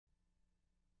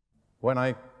When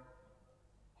I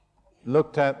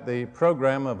looked at the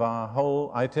program of our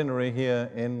whole itinerary here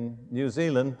in New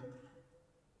Zealand,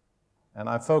 and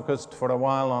I focused for a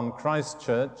while on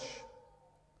Christchurch,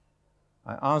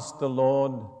 I asked the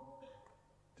Lord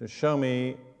to show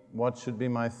me what should be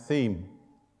my theme.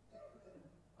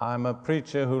 I'm a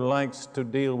preacher who likes to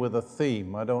deal with a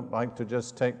theme. I don't like to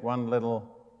just take one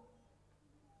little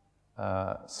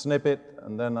snippet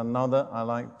and then another. I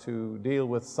like to deal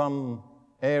with some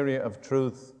area of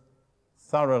truth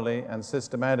thoroughly and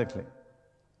systematically.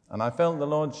 And I felt the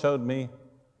Lord showed me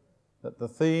that the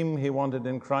theme He wanted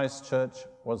in Christchurch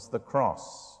was the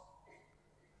cross.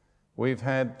 We've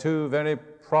had two very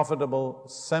profitable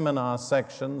seminar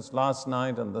sections last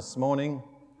night and this morning,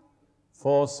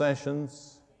 4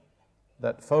 sessions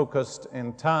that focused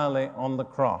entirely on the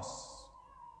cross,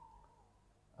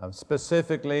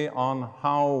 specifically on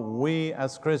how we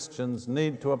as Christians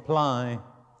need to apply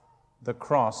the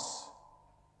cross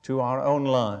to our own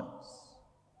lives,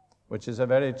 which is a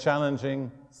very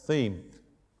challenging theme,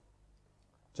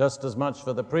 just as much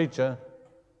for the preacher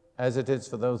as it is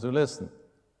for those who listen.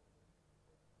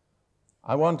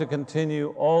 I want to continue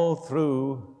all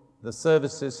through the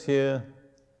services here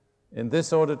in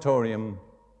this auditorium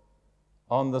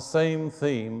on the same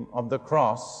theme of the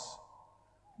cross,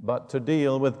 but to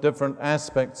deal with different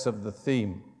aspects of the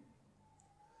theme.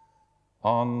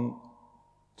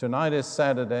 Tonight is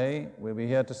Saturday, we'll be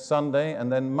here to Sunday,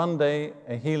 and then Monday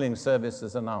a healing service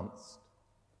is announced.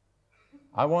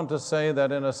 I want to say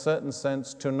that in a certain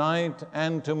sense, tonight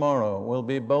and tomorrow will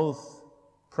be both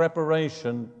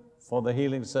preparation for the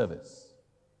healing service.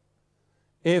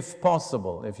 If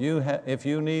possible, if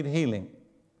you need healing,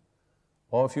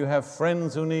 or if you have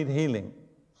friends who need healing,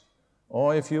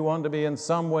 or if you want to be in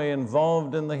some way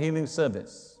involved in the healing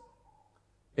service,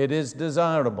 it is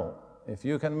desirable, if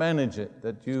you can manage it,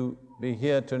 that you be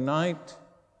here tonight,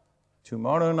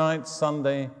 tomorrow night,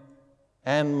 Sunday,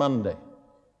 and Monday.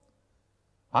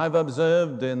 I've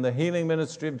observed in the healing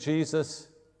ministry of Jesus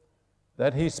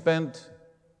that He spent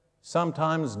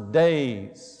sometimes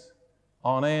days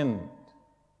on end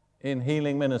in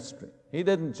healing ministry. He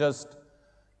didn't just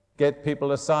get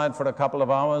people aside for a couple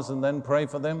of hours and then pray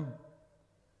for them.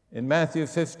 In Matthew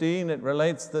 15, it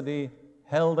relates that He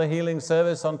held a healing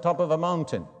service on top of a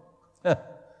mountain.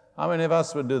 How many of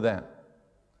us would do that?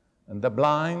 And the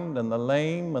blind and the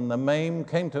lame and the maimed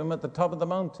came to Him at the top of the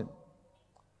mountain.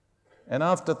 And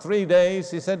after 3 days,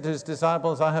 He said to His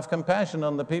disciples, I have compassion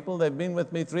on the people. They've been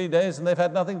with me 3 days and they've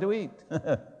had nothing to eat.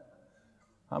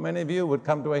 How many of you would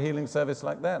come to a healing service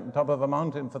like that, on top of a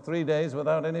mountain for 3 days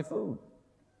without any food?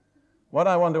 What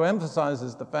I want to emphasize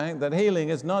is the fact that healing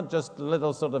is not just a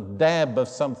little sort of dab of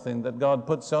something that God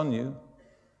puts on you.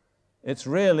 It's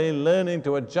really learning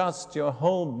to adjust your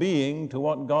whole being to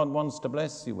what God wants to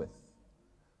bless you with.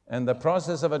 And the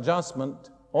process of adjustment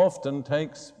often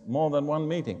takes more than one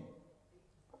meeting.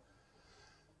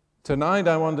 Tonight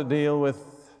I want to deal with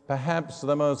perhaps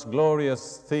the most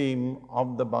glorious theme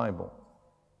of the Bible.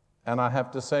 And I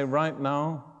have to say right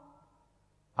now,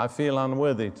 I feel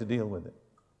unworthy to deal with it.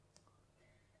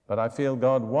 But I feel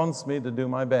God wants me to do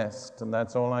my best, and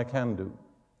that's all I can do.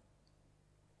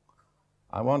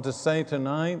 I want to say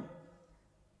tonight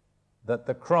that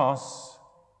the cross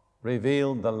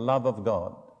revealed the love of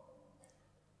God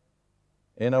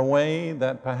in a way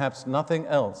that perhaps nothing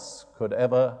else could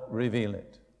ever reveal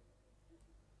it.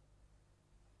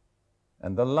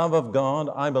 And the love of God,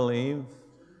 I believe,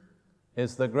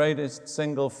 is the greatest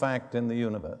single fact in the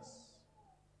universe.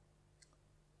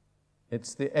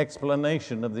 It's the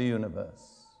explanation of the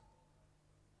universe.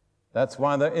 That's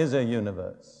why there is a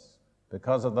universe,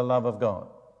 because of the love of God.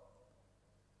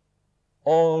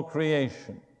 All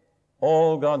creation,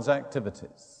 all God's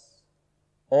activities,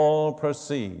 all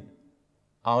proceed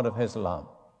out of His love.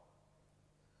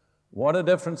 What a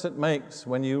difference it makes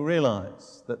when you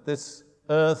realize that this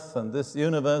earth and this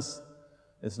universe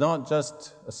is not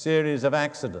just a series of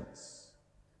accidents,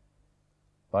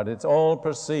 but it all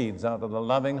proceeds out of the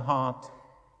loving heart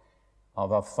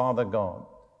of our Father God.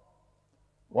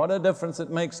 What a difference it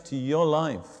makes to your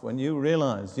life when you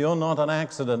realize you're not an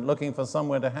accident looking for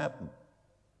somewhere to happen.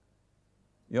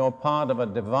 You're part of a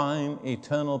divine,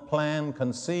 eternal plan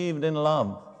conceived in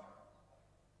love.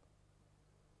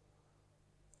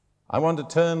 I want to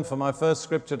turn for my first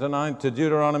scripture tonight to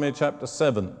Deuteronomy chapter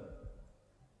 7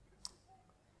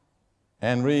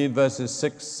 and read verses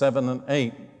 6, 7, and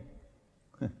 8.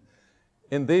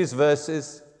 In these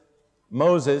verses,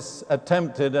 Moses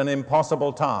attempted an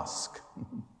impossible task.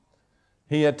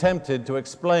 He attempted to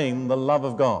explain the love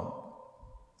of God.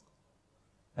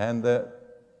 And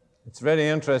it's very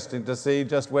interesting to see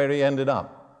just where he ended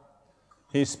up.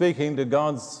 He's speaking to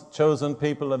God's chosen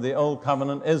people of the Old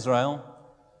Covenant, Israel,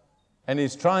 and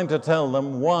he's trying to tell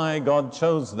them why God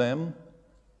chose them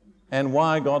and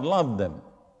why God loved them.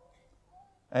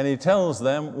 And he tells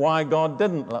them why God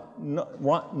didn't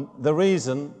the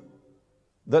reason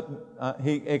that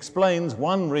he explains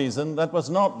one reason that was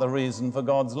not the reason for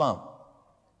God's love.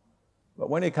 But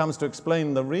when he comes to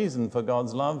explain the reason for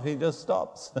God's love, he just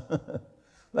stops.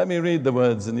 Let me read the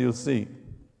words and you'll see.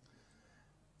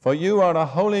 For you are a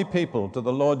holy people to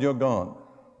the Lord your God.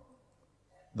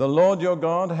 The Lord your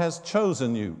God has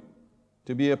chosen you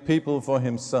to be a people for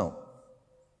himself.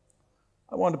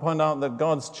 I want to point out that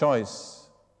God's choice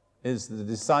is the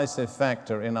decisive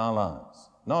factor in our lives.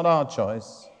 Not our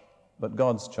choice, but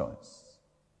God's choice.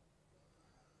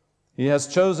 He has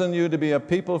chosen you to be a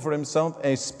people for himself,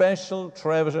 a special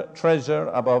treasure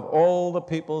above all the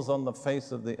peoples on the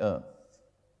face of the earth.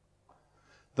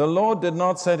 The Lord did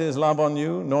not set his love on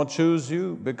you, nor choose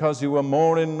you, because you were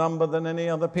more in number than any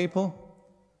other people,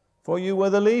 for you were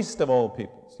the least of all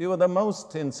peoples. You were the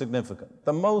most insignificant,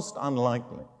 the most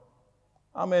unlikely.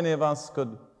 How many of us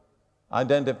could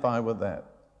identify with that?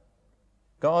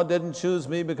 God didn't choose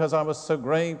me because I was so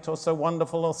great or so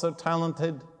wonderful or so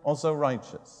talented or so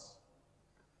righteous.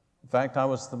 In fact, I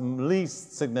was the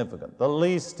least significant, the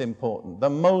least important, the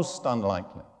most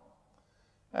unlikely.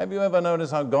 Have you ever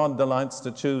noticed how God delights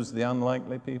to choose the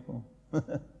unlikely people?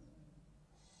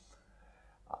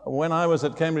 When I was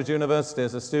at Cambridge University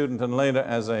as a student and later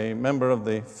as a member of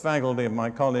the faculty of my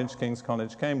college, King's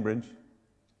College, Cambridge,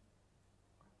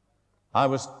 I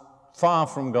was far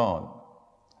from God.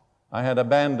 I had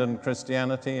abandoned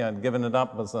Christianity. I'd given it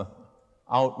up as an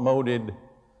outmoded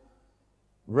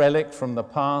relic from the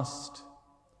past,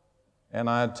 and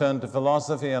I had turned to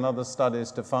philosophy and other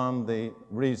studies to find the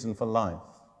reason for life.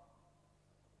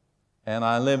 And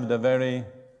I lived a very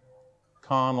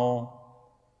carnal,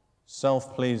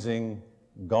 self-pleasing,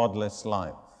 godless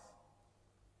life.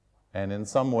 And in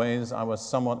some ways, I was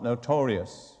somewhat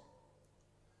notorious.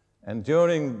 And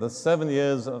during the 7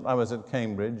 years that I was at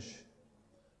Cambridge,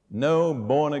 no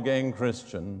born-again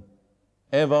Christian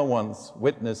ever once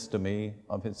witnessed to me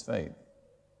of his faith.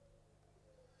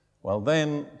 Well,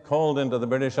 then, called into the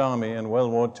British Army in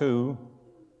World War II,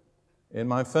 in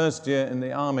my first year in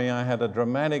the Army, I had a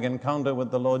dramatic encounter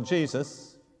with the Lord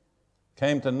Jesus,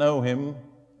 came to know him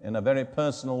in a very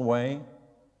personal way,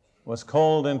 was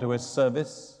called into his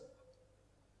service,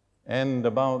 and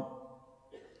about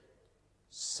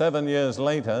 7 years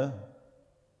later,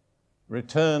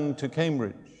 returned to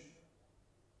Cambridge.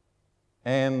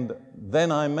 And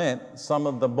then I met some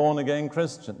of the born-again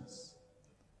Christians.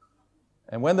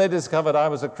 And when they discovered I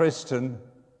was a Christian,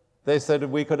 they said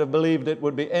we could have believed it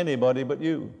would be anybody but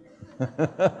you.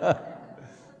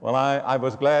 Well, I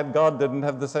was glad God didn't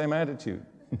have the same attitude.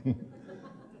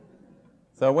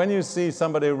 So when you see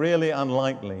somebody really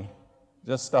unlikely,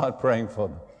 just start praying for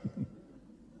them.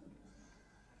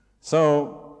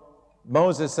 So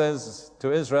Moses says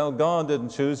to Israel, God didn't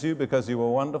choose you because you were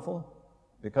wonderful,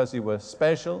 because you were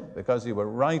special, because you were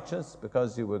righteous,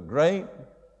 because you were great.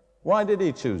 Why did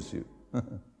he choose you?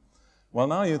 Well,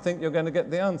 now you think you're going to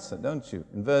get the answer, don't you?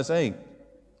 In verse 8.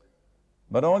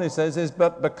 But all he says is,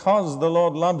 but because the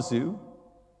Lord loves you,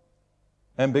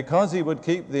 and because he would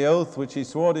keep the oath which he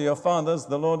swore to your fathers,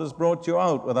 the Lord has brought you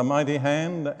out with a mighty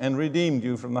hand and redeemed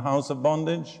you from the house of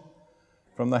bondage,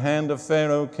 from the hand of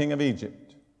Pharaoh, king of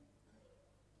Egypt.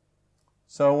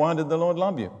 So why did the Lord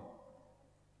love you?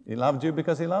 He loved you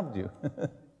because he loved you.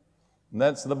 And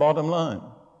that's the bottom line.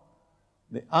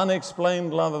 The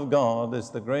unexplained love of God is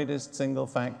the greatest single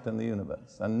fact in the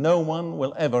universe, and no one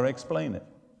will ever explain it.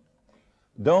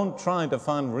 Don't try to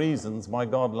find reasons why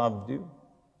God loved you.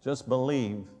 Just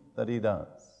believe that he does.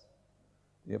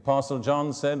 The Apostle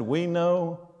John said, we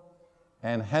know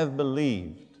and have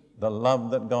believed the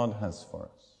love that God has for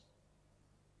us.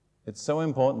 It's so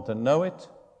important to know it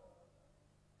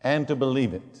and to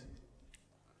believe it.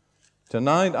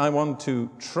 Tonight I want to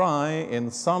try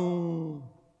in some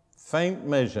faint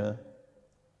measure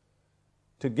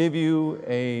to give you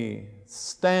a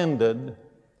standard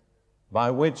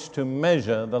by which to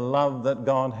measure the love that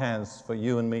God has for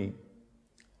you and me,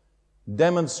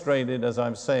 demonstrated, as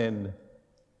I've said,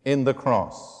 in the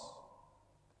cross.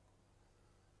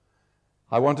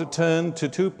 I want to turn to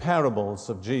two parables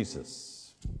of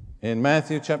Jesus in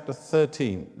Matthew chapter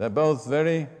 13. They're both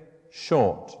very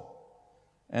short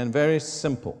and very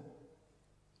simple.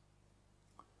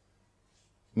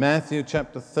 Matthew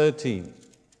chapter 13.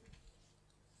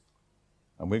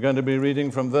 And we're going to be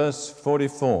reading from verse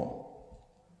 44.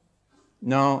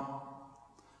 Now,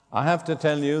 I have to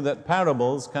tell you that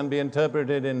parables can be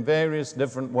interpreted in various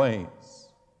different ways.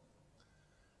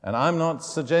 And I'm not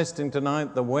suggesting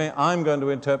tonight the way I'm going to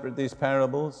interpret these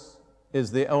parables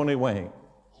is the only way.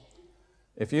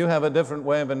 If you have a different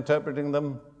way of interpreting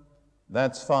them,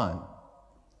 that's fine.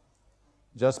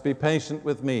 Just be patient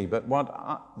with me. But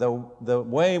the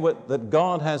way that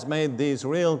God has made these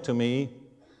real to me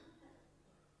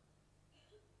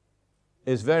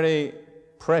is very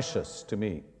precious to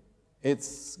me.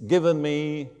 It's given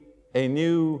me a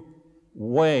new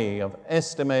way of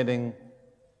estimating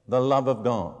the love of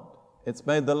God. It's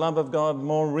made the love of God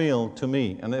more real to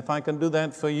me. And if I can do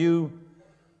that for you,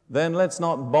 then let's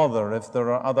not bother if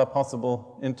there are other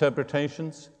possible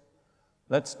interpretations.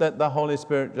 Let's let the Holy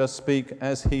Spirit just speak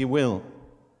as He will.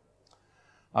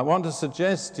 I want to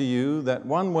suggest to you that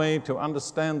one way to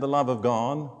understand the love of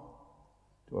God,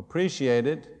 to appreciate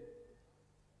it,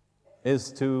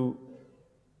 is to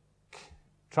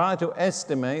try to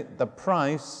estimate the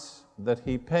price that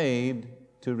He paid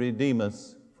to redeem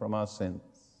us from our sins.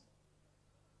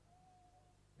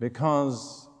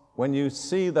 Because when you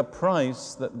see the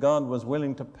price that God was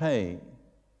willing to pay,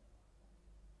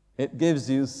 it gives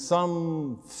you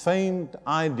some faint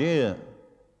idea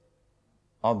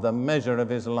of the measure of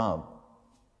His love.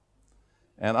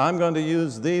 And I'm going to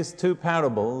use these two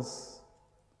parables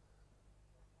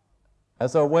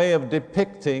as a way of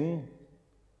depicting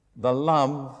the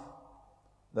love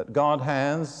that God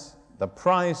has, the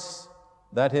price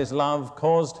that His love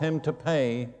caused Him to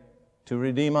pay to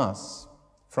redeem us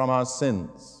from our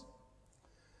sins.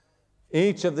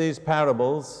 Each of these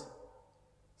parables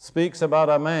speaks about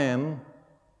a man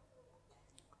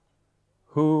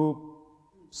who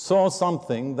saw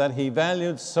something that he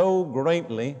valued so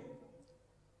greatly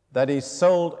that he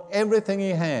sold everything he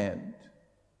had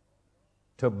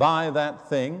to buy that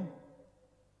thing.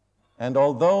 And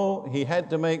although he had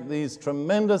to make these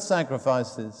tremendous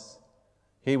sacrifices,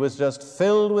 he was just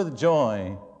filled with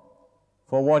joy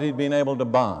for what he'd been able to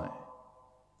buy.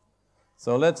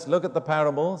 So let's look at the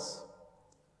parables,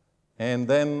 and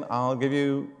then I'll give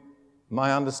you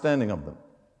my understanding of them.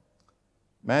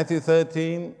 Matthew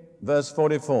 13, verse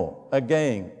 44.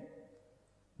 Again,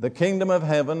 the kingdom of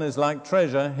heaven is like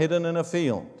treasure hidden in a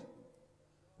field,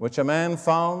 which a man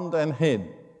found and hid.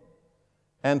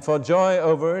 And for joy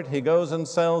over it, he goes and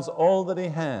sells all that he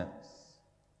has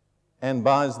and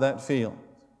buys that field.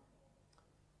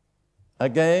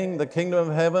 Again, the kingdom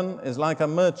of heaven is like a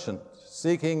merchant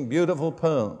seeking beautiful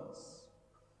pearls,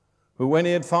 who, when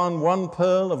he had found one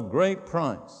pearl of great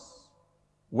price,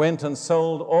 went and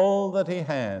sold all that he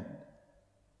had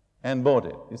and bought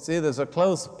it. You see, there's a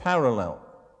close parallel.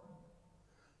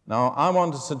 Now, I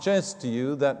want to suggest to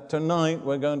you that tonight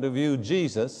we're going to view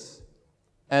Jesus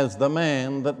as the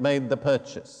man that made the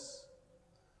purchase.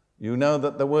 You know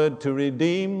that the word to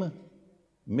redeem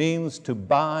means to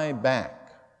buy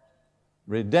back.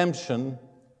 Redemption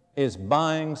is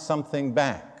buying something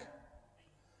back.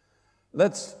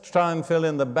 Let's try and fill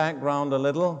in the background a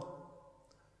little.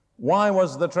 Why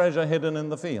was the treasure hidden in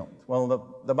the field?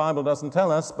 Well, the Bible doesn't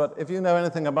tell us, but if you know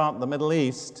anything about the Middle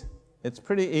East, it's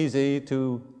pretty easy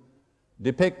to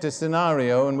depict a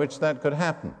scenario in which that could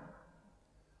happen.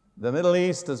 The Middle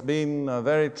East has been a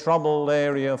very troubled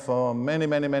area for many,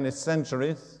 many, many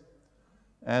centuries,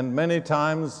 and many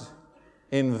times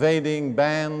invading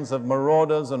bands of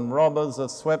marauders and robbers have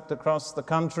swept across the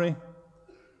country,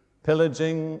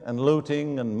 pillaging and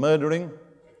looting and murdering.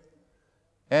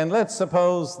 And let's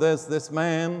suppose there's this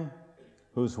man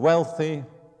who's wealthy,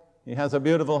 he has a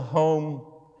beautiful home,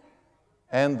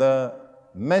 and the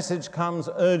message comes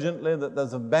urgently that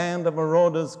there's a band of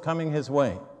marauders coming his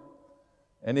way.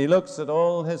 And he looks at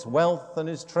all his wealth and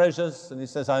his treasures, and he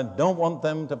says, I don't want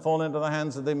them to fall into the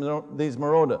hands of these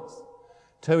marauders.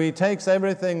 So he takes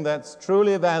everything that's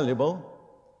truly valuable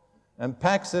and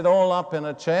packs it all up in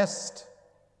a chest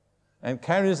and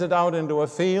carries it out into a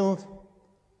field,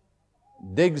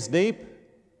 digs deep,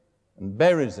 and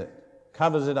buries it,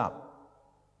 covers it up.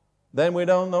 Then we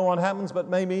don't know what happens, but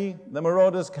maybe the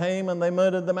marauders came and they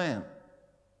murdered the man.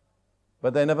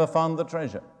 But they never found the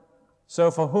treasure.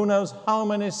 So for who knows how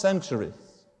many centuries,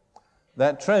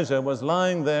 that treasure was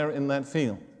lying there in that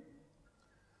field.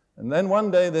 And then one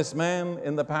day this man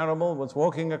in the parable was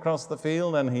walking across the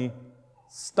field and he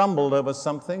stumbled over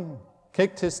something,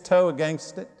 kicked his toe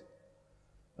against it.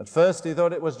 At first he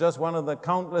thought it was just one of the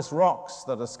countless rocks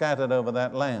that are scattered over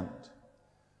that land.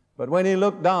 But when he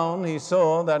looked down, he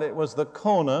saw that it was the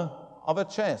corner of a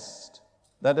chest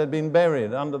that had been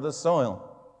buried under the soil.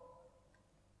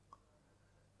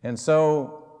 And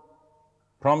so,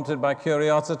 prompted by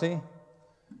curiosity,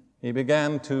 he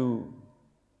began to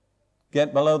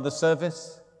get below the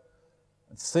surface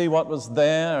and see what was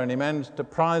there, and he managed to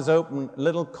prise open a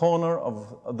little corner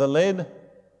of the lid,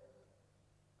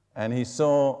 and he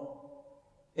saw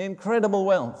incredible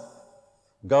wealth,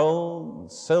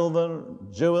 gold, silver,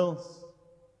 jewels,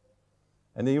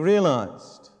 and he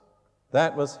realized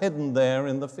that was hidden there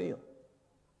in the field.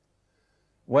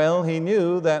 Well, he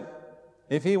knew that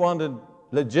if he wanted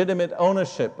legitimate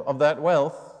ownership of that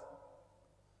wealth,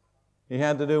 he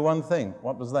had to do one thing.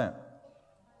 What was that?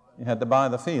 He had to buy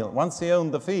the field. Once he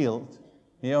owned the field,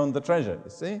 he owned the treasure, you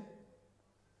see?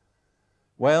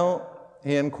 Well,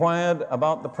 he inquired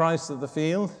about the price of the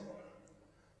field,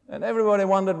 and everybody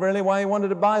wondered really why he wanted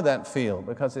to buy that field,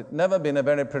 because it had never been a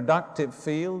very productive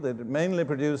field. It had mainly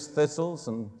produced thistles,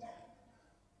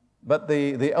 but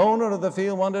the owner of the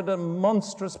field wanted a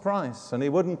monstrous price, and he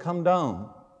wouldn't come down.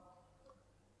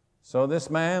 So this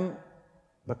man,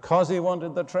 because he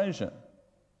wanted the treasure,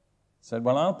 said,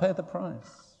 well, I'll pay the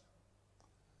price.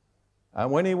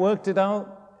 And when he worked it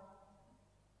out,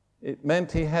 it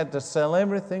meant he had to sell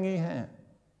everything he had.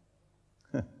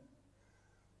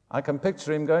 I can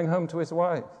picture him going home to his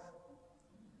wife,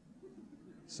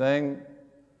 saying,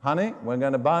 honey, we're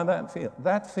going to buy that field.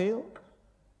 That field?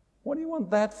 What do you want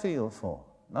that field for?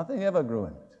 Nothing ever grew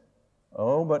in it.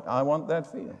 Oh, but I want that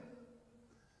field.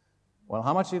 Well,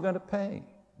 how much are you going to pay?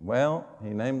 Well,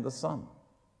 he named the sum.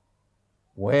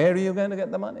 Where are you going to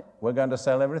get the money? We're going to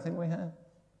sell everything we have.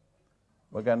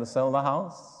 We're going to sell the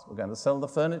house. We're going to sell the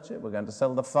furniture. We're going to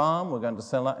sell the farm. We're going to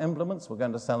sell our implements. We're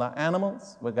going to sell our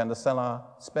animals. We're going to sell our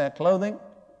spare clothing.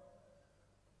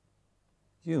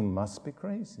 You must be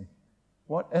crazy.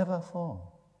 Whatever for?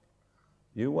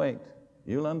 You wait.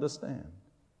 You'll understand.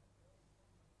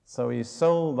 So he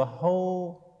sold the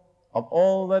whole of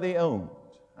all that he owned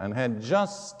and had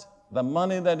just the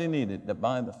money that he needed to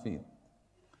buy the field.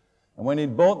 And when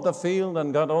he'd bought the field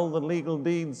and got all the legal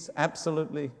deeds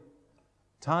absolutely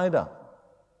tied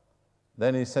up,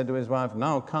 then he said to his wife,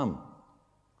 now come,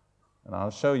 and I'll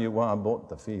show you why I bought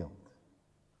the field.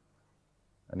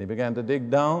 And he began to dig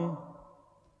down,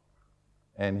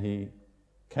 and he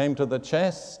came to the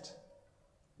chest,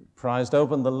 he prized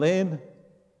open the lid,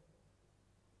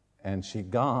 and she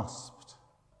gasped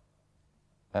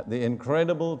at the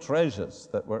incredible treasures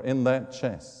that were in that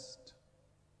chest.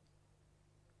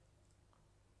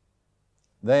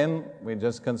 Then we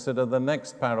just consider the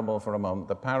next parable for a moment,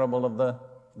 the parable of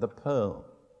the pearl.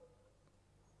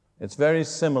 It's very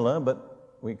similar,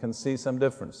 but we can see some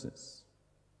differences.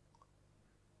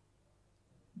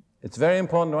 It's very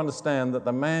important to understand that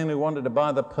the man who wanted to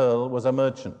buy the pearl was a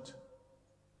merchant.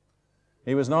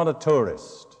 He was not a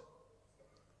tourist.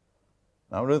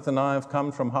 Now, Ruth and I have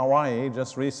come from Hawaii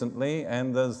just recently,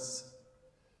 and there's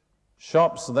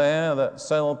shops there that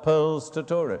sell pearls to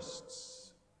tourists.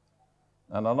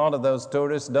 And a lot of those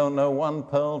tourists don't know one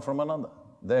pearl from another.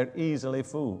 They're easily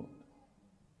fooled.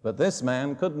 But this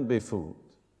man couldn't be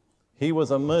fooled. He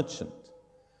was a merchant.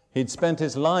 He'd spent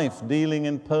his life dealing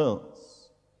in pearls.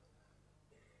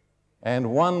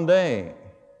 And one day,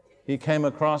 he came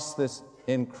across this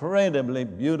incredibly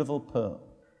beautiful pearl.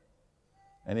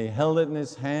 And he held it in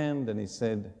his hand and he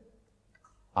said,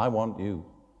 I want you.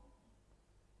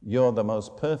 You're the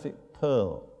most perfect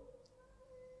pearl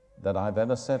that I've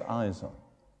ever set eyes on.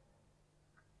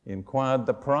 He inquired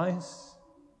the price,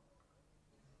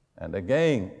 and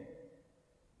again,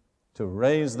 to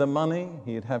raise the money,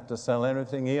 he'd have to sell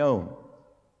everything he owned.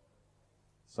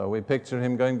 So we picture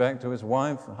him going back to his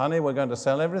wife, honey, we're going to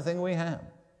sell everything we have.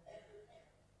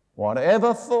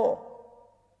 Whatever for?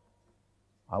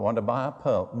 I want to buy a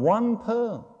pearl. One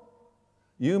pearl.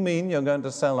 You mean you're going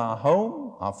to sell our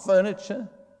home, our furniture,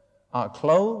 our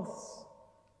clothes,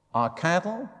 our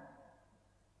cattle,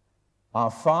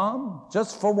 our farm,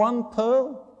 just for one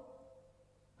pearl?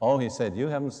 Oh, he said, you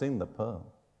haven't seen the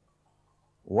pearl.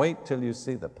 Wait till you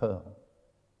see the pearl.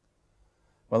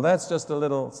 Well, that's just a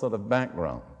little sort of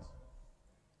background.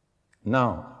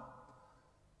 Now,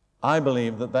 I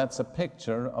believe that that's a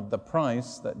picture of the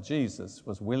price that Jesus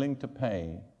was willing to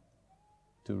pay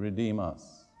to redeem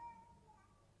us.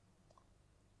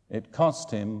 It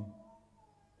cost him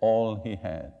all he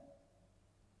had.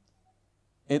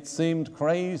 It seemed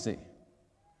crazy.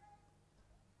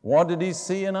 What did he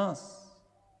see in us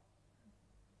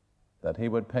that he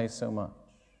would pay so much?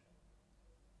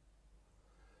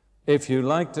 If you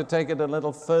like to take it a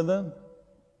little further,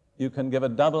 you can give a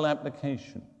double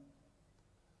application.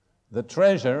 The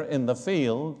treasure in the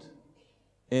field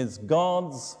is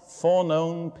God's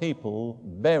foreknown people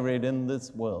buried in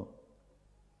this world.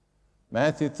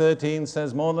 Matthew 13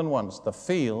 says more than once, the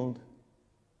field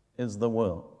is the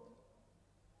world.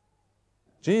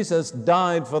 Jesus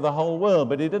died for the whole world,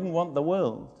 but he didn't want the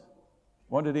world.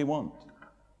 What did he want?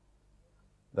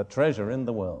 The treasure in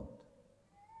the world.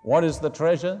 What is the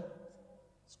treasure?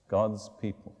 It's God's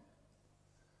people.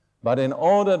 But in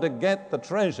order to get the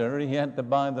treasure, he had to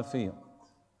buy the field.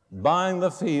 Buying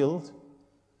the field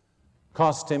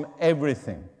cost him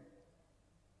everything.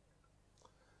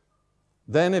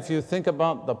 Then if you think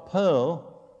about the pearl,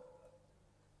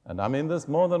 and I mean there's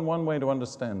more than one way to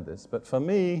understand this, but for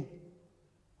me,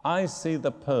 I see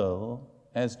the pearl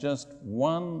as just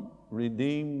one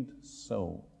redeemed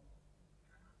soul.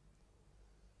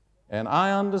 And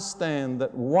I understand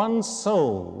that one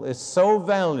soul is so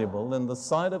valuable in the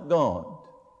sight of God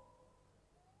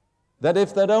that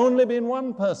if there'd only been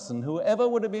one person who ever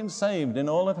would have been saved in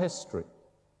all of history,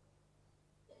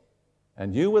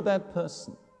 and you were that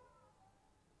person,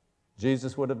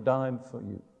 Jesus would have died for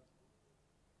you.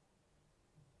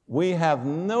 We have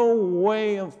no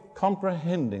way of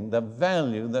comprehending the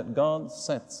value that God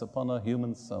sets upon a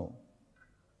human soul.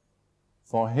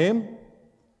 For him,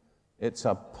 it's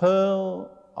a pearl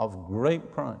of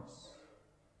great price.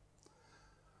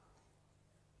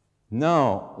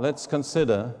 Now, let's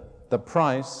consider the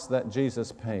price that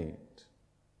Jesus paid.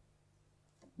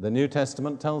 The New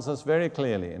Testament tells us very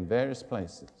clearly in various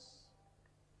places,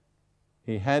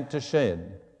 he had to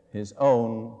shed his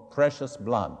own precious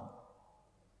blood.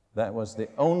 That was the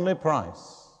only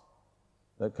price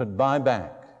that could buy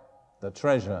back the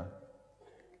treasure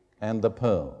and the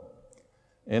pearl.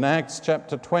 In Acts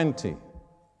chapter 20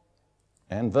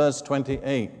 and verse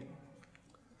 28,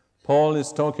 Paul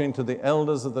is talking to the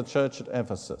elders of the church at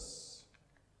Ephesus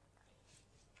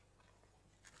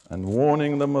and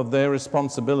warning them of their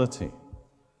responsibility.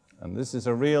 And this is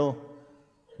a real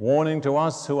warning to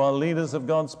us who are leaders of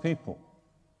God's people.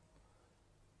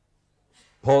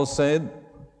 Paul said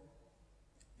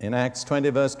in Acts 20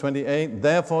 verse 28,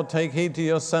 "Therefore take heed to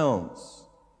yourselves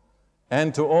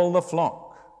and to all the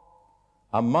flock,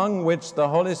 among which the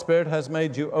Holy Spirit has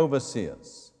made you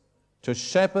overseers, to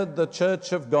shepherd the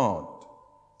church of God,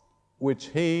 which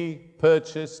he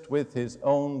purchased with his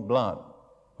own blood."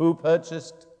 Who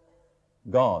purchased?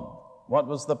 God. What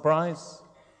was the price?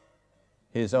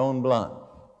 His own blood.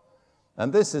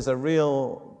 And this is a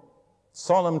real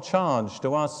solemn charge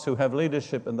to us who have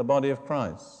leadership in the body of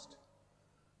Christ.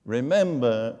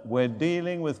 Remember, we're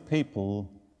dealing with people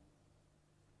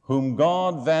whom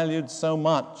God valued so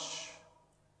much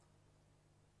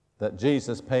that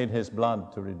Jesus paid his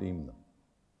blood to redeem them.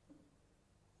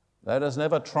 Let us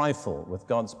never trifle with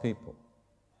God's people.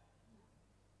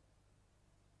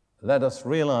 Let us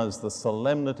realize the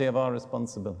solemnity of our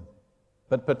responsibility.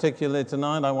 But particularly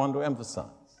tonight, I want to emphasize,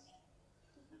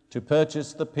 to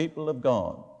purchase the people of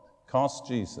God cost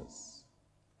Jesus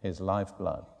his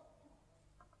lifeblood.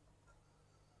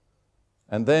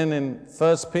 And then in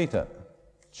 1 Peter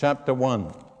chapter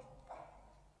 1,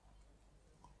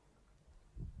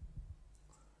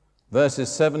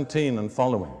 verses 17 and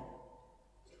following.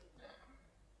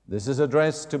 This is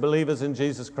addressed to believers in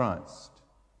Jesus Christ.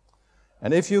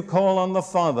 "And if you call on the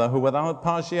Father, who without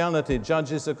partiality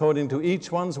judges according to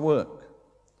each one's work,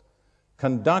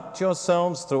 conduct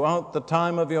yourselves throughout the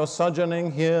time of your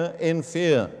sojourning here in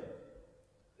fear,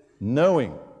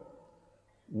 knowing."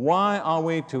 Why are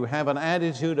we to have an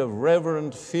attitude of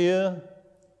reverent fear?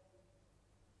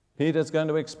 Peter's going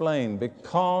to explain,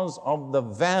 because of the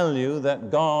value that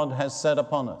God has set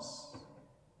upon us.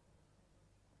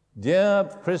 Dear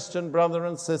Christian brother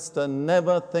and sister,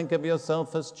 never think of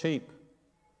yourself as cheap.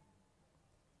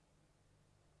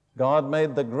 God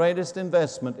made the greatest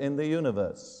investment in the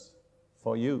universe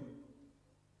for you.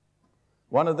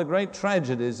 One of the great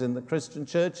tragedies in the Christian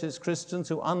church is Christians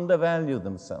who undervalue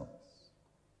themselves,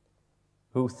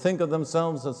 who think of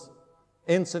themselves as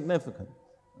insignificant,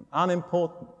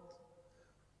 unimportant,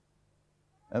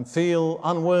 and feel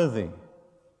unworthy.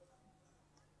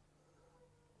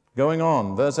 Going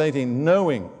on, verse 18,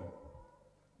 "Knowing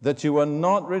that you were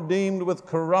not redeemed with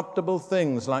corruptible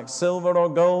things like silver or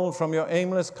gold from your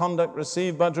aimless conduct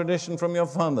received by tradition from your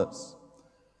fathers,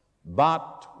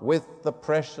 but with the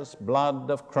precious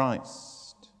blood of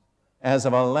Christ, as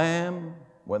of a lamb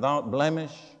without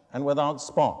blemish and without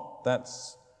spot."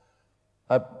 That's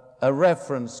a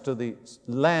reference to the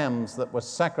lambs that were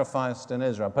sacrificed in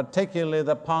Israel, particularly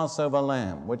the Passover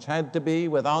lamb, which had to be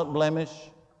without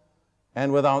blemish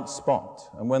and without spot.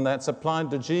 And when that's applied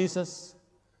to Jesus,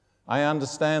 I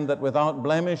understand that without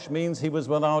blemish means he was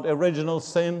without original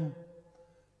sin.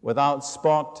 Without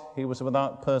spot, he was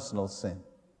without personal sin.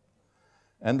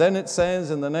 And then it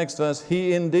says in the next verse,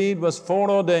 "He indeed was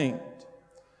foreordained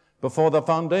before the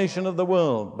foundation of the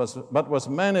world, but was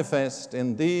manifest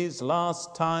in these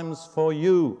last times for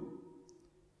you.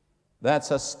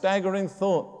 That's a staggering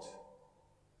thought.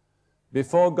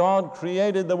 Before God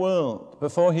created the world,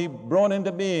 before he brought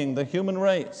into being the human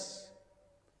race,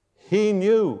 he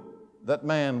knew that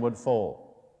man would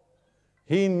fall.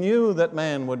 He knew that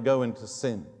man would go into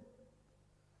sin.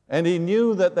 And he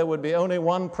knew that there would be only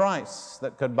one price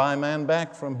that could buy man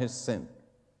back from his sin.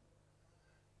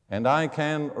 And I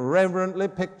can reverently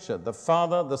picture the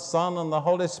Father, the Son, and the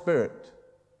Holy Spirit,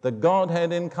 the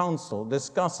Godhead in council,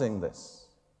 discussing this.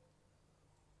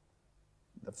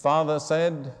 The Father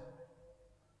said,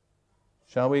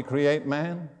 "Shall we create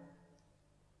man?"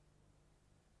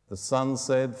 The Son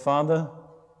said, "Father,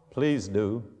 please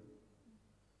do.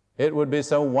 It would be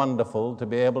so wonderful to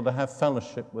be able to have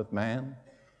fellowship with man."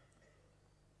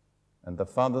 And the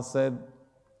Father said,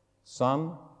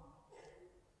 "Son,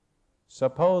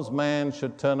 suppose man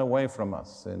should turn away from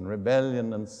us in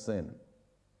rebellion and sin.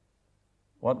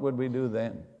 What would we do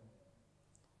then?"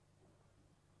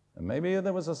 And maybe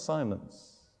there was a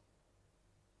silence.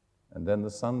 And then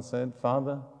the Son said,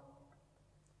 "Father,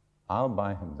 I'll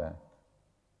buy him back.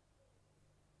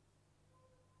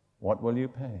 What will you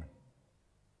pay?"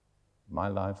 "My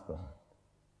lifeblood."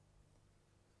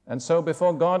 And so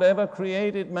before God ever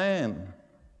created man,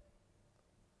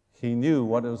 he knew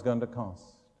what it was going to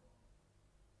cost.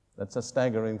 That's a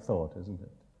staggering thought, isn't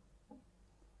it?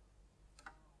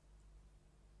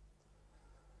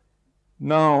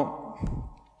 Now,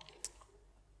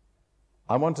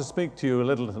 I want to speak to you a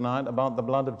little tonight about the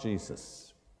blood of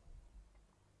Jesus.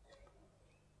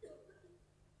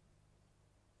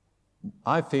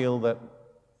 I feel that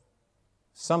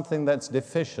something that's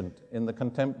deficient in the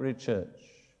contemporary church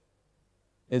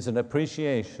is an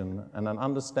appreciation and an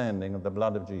understanding of the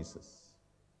blood of Jesus.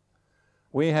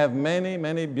 We have many,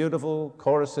 many beautiful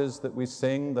choruses that we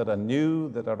sing that are new,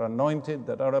 that are anointed,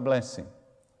 that are a blessing.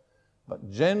 But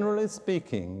generally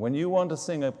speaking, when you want to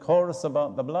sing a chorus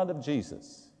about the blood of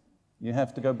Jesus, you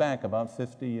have to go back about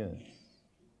 50 years.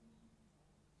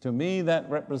 To me, that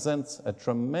represents a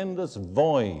tremendous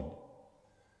void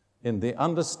in the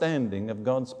understanding of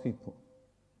God's people.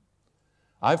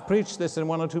 I've preached this in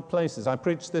one or two places. I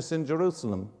preached this in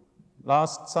Jerusalem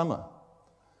last summer.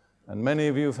 And many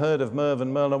of you have heard of Merv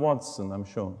and Merla Watson, I'm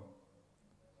sure,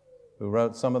 who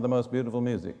wrote some of the most beautiful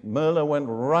music. Merla went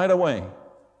right away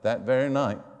that very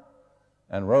night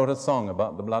and wrote a song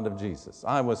about the blood of Jesus.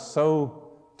 I was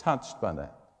so touched by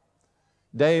that.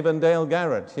 Dave and Dale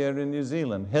Garrett here in New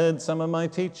Zealand heard some of my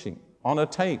teaching on a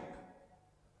tape.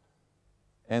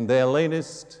 And their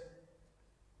latest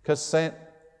cassette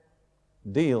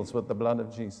deals with the blood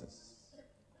of Jesus.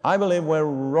 I believe we're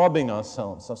robbing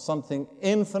ourselves of something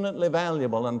infinitely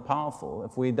valuable and powerful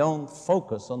if we don't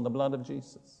focus on the blood of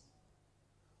Jesus.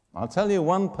 I'll tell you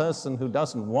one person who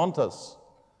doesn't want us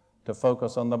to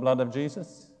focus on the blood of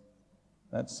Jesus.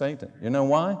 That's Satan. You know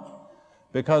why?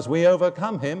 Because we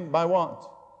overcome him by what?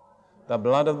 The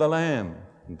blood of the Lamb,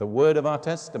 the word of our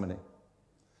testimony.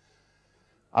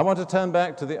 I want to turn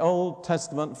back to the Old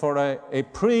Testament for a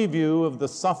preview of the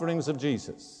sufferings of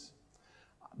Jesus.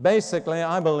 Basically,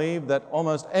 I believe that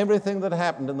almost everything that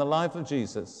happened in the life of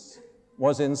Jesus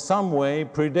was in some way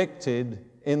predicted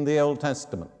in the Old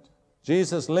Testament.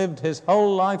 Jesus lived his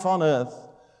whole life on earth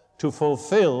to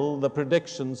fulfill the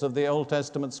predictions of the Old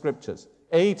Testament scriptures.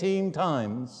 18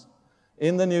 times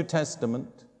in the New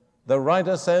Testament, the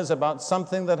writer says about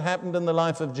something that happened in the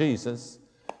life of Jesus,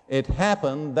 it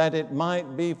happened that it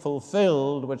might be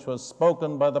fulfilled, which was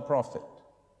spoken by the prophet.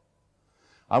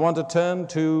 I want to turn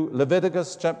to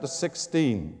Leviticus chapter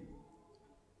 16.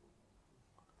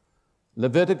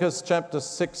 Leviticus chapter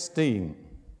 16,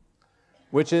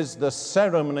 which is the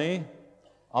ceremony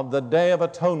of the Day of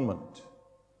Atonement,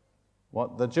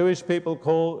 what the Jewish people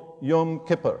call Yom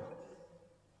Kippur,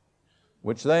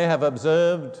 which they have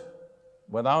observed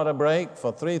without a break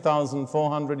for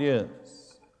 3,400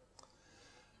 years.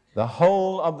 The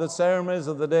whole of the ceremonies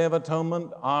of the Day of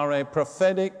Atonement are a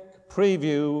prophetic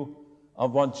preview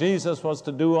of what Jesus was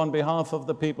to do on behalf of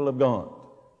the people of God.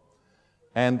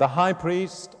 And the high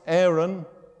priest, Aaron,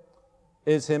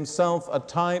 is himself a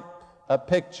type, a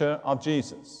picture of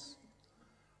Jesus.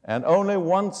 And only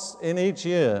once in each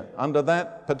year, under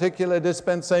that particular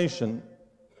dispensation,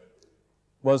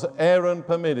 was Aaron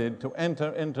permitted to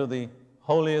enter into the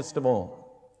holiest of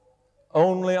all.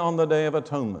 Only on the Day of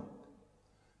Atonement.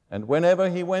 And whenever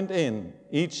he went in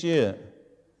each year,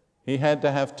 he had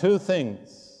to have two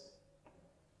things: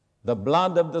 the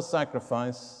blood of the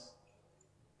sacrifice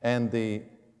and the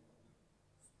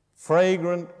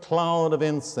fragrant cloud of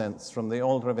incense from the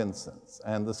altar of incense.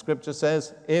 And the scripture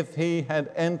says, if he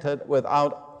had entered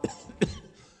without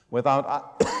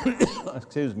without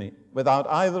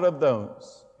either of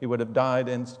those, he would have died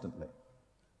instantly.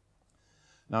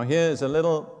 Now here's a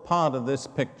little part of this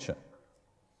picture.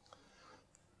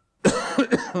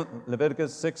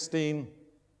 Leviticus 16,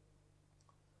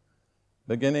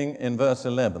 beginning in verse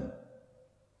 11.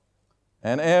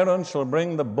 And Aaron shall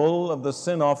bring the bull of the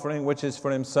sin offering, which is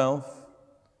for himself,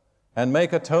 and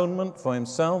make atonement for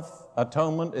himself.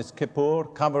 Atonement is kippur,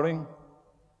 covering,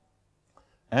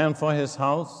 and for his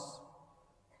house,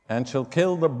 and shall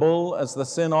kill the bull as the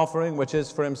sin offering, which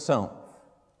is for himself.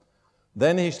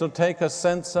 Then he shall take a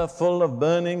censer full of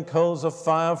burning coals of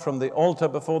fire from the altar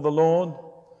before the Lord,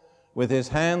 with his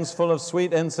hands full of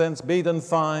sweet incense beaten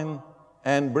fine,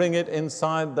 and bring it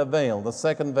inside the veil, the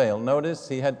second veil. Notice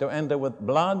he had to enter with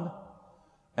blood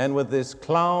and with this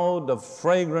cloud of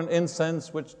fragrant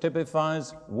incense which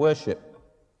typifies worship.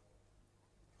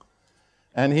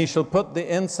 And he shall put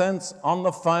the incense on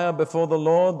the fire before the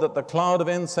Lord, that the cloud of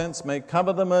incense may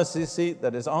cover the mercy seat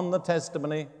that is on the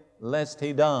testimony, lest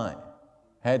he die.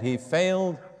 Had he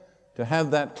failed to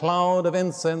have that cloud of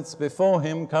incense before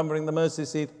him covering the mercy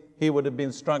seat, he would have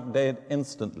been struck dead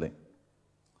instantly.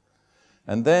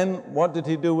 And then what did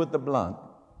he do with the blood?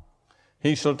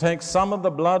 He shall take some of the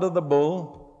blood of the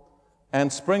bull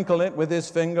and sprinkle it with his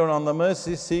finger on the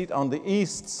mercy seat on the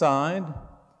east side,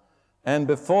 and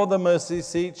before the mercy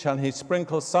seat shall he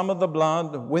sprinkle some of the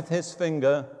blood with his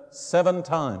finger 7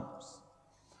 times.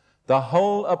 The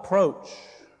whole approach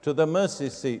to the mercy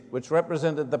seat, which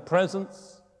represented the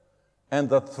presence and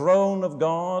the throne of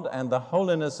God and the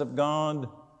holiness of God,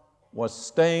 was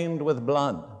stained with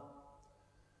blood.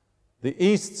 The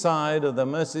east side of the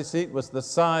mercy seat was the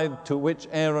side to which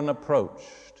Aaron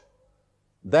approached.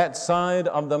 That side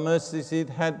of the mercy seat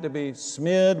had to be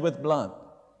smeared with blood.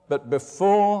 But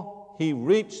before he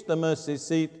reached the mercy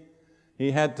seat, he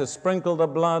had to sprinkle the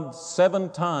blood 7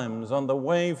 times on the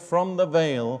way from the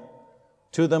veil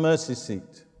to the mercy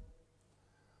seat.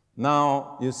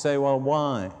 Now, you say, well,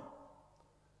 why?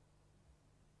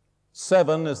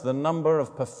 7 is the number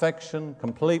of perfection,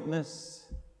 completeness.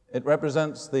 It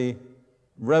represents the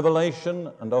revelation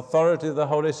and authority of the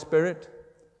Holy Spirit.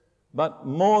 But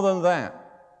more than that,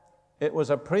 it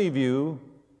was a preview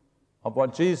of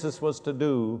what Jesus was to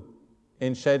do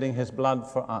in shedding his blood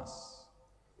for us.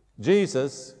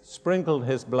 Jesus sprinkled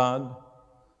his blood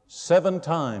 7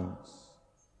 times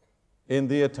in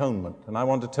the atonement. And I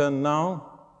want to turn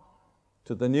now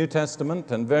to the New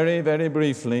Testament and very, very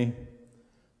briefly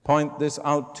point this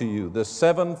out to you, the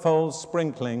 7-fold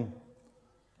sprinkling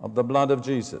of the blood of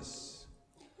Jesus.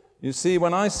 You see,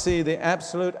 when I see the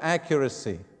absolute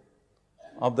accuracy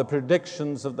of the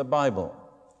predictions of the Bible,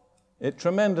 it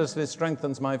tremendously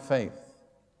strengthens my faith.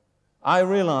 I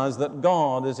realize that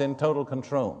God is in total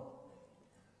control.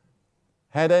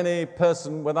 Had any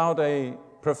person without a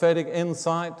prophetic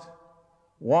insight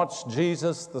watched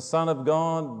Jesus, the Son of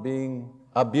God, being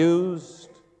abused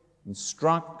and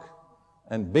struck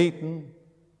and beaten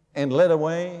and led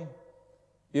away,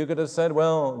 you could have said,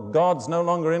 well, God's no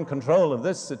longer in control of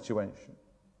this situation.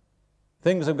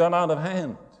 Things have gone out of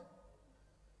hand.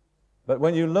 But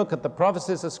when you look at the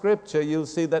prophecies of Scripture, you'll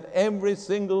see that every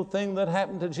single thing that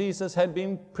happened to Jesus had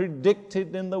been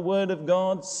predicted in the Word of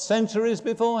God centuries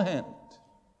beforehand.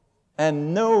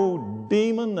 And no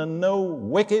demon and no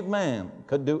wicked man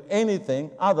could do anything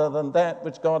other than that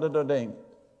which God had ordained.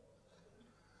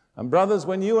 And brothers,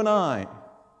 when you and I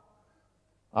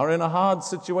are in a hard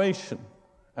situation,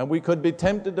 and we could be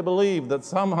tempted to believe that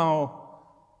somehow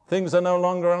things are no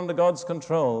longer under God's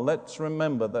control, let's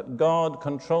remember that God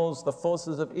controls the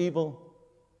forces of evil,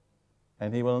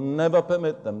 and He will never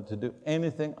permit them to do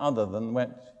anything other than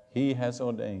what He has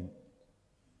ordained.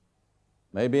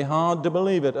 May be hard to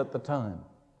believe it at the time,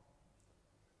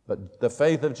 but the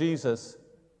faith of Jesus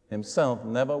Himself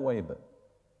never wavered.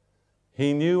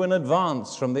 He knew in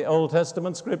advance from the Old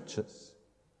Testament Scriptures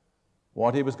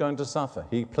what He was going to suffer.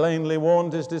 He plainly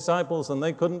warned His disciples, and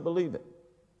they couldn't believe it.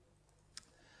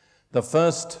 The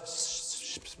first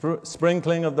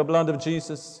sprinkling of the blood of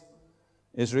Jesus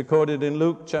is recorded in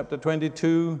Luke chapter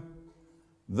 22,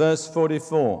 verse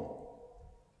 44.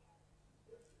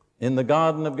 In the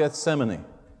Garden of Gethsemane,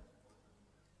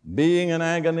 being in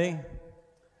agony,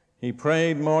 He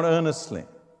prayed more earnestly,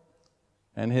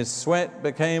 and His sweat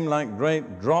became like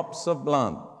great drops of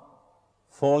blood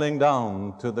falling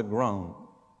down to the ground.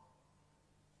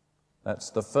 That's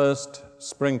the first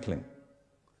sprinkling.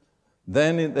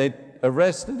 Then they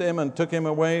arrested Him and took Him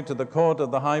away to the court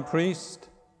of the high priest.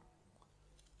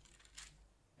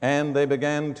 and they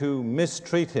began to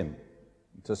mistreat him,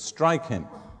 to strike him.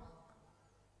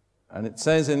 And it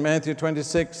says in Matthew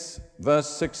 26, verse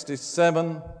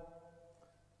 67,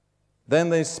 then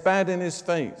they spat in his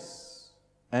face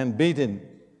and beat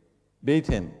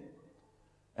him,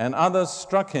 and others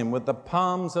struck him with the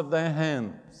palms of their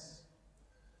hands.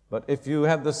 But if you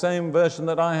have the same version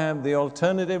that I have, the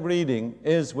alternative reading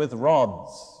is with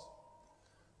rods.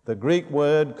 The Greek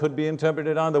word could be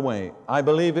interpreted either way. I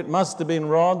believe it must have been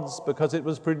rods because it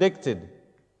was predicted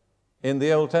in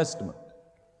the Old Testament.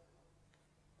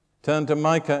 Turn to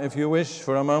Micah, if you wish,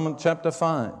 for a moment, chapter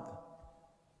 5.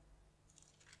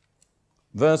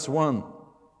 Verse 1,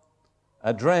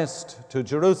 addressed to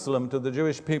Jerusalem, to the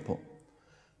Jewish people.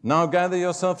 Now gather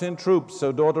yourself in troops,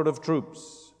 O daughter of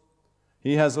troops.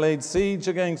 He has laid siege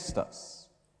against us.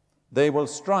 They will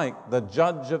strike the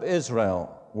judge of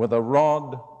Israel with a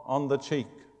rod on the cheek.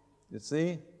 You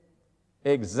see?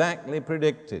 Exactly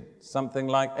predicted, something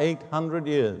like 800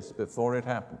 years before it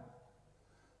happened.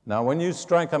 Now, when you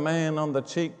strike a man on the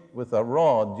cheek with a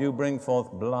rod, you bring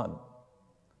forth blood.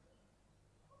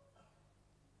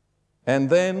 And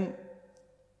then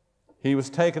he was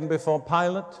taken before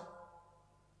Pilate.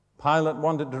 Pilate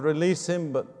wanted to release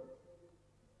him, but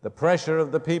the pressure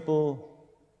of the people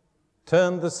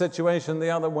turned the situation the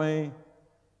other way,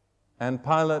 and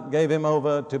Pilate gave him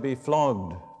over to be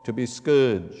flogged, to be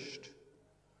scourged.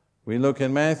 We look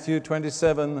in Matthew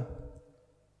 27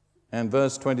 and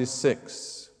verse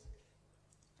 26.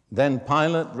 Then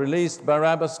Pilate released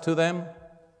Barabbas to them,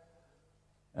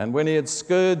 and when he had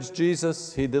scourged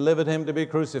Jesus, he delivered him to be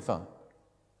crucified.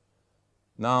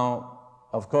 Now,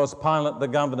 of course, Pilate the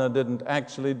governor didn't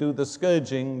actually do the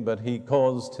scourging, but he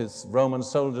caused his Roman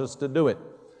soldiers to do it.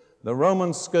 The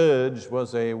Roman scourge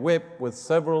was a whip with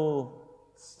several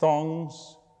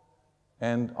thongs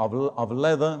and of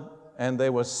leather, and they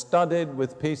were studded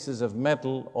with pieces of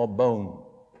metal or bone,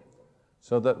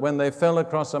 so that when they fell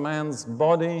across a man's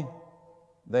body,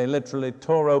 they literally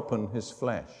tore open his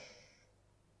flesh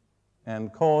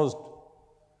and caused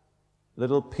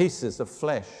little pieces of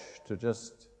flesh to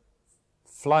just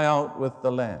fly out with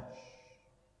the lash.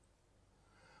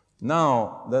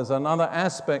 Now, there's another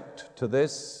aspect to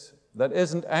this that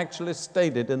isn't actually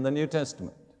stated in the New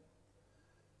Testament.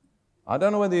 I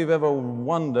don't know whether you've ever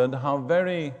wondered how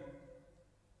very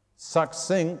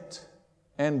succinct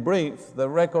and brief the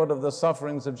record of the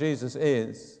sufferings of Jesus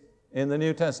is in the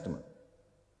New Testament.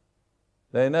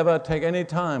 They never take any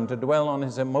time to dwell on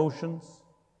his emotions.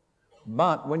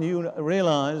 But when you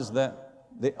realize that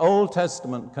the Old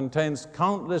Testament contains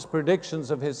countless predictions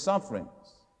of his sufferings,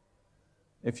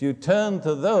 if you turn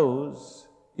to those,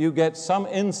 you get some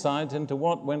insight into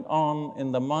what went on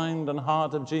in the mind and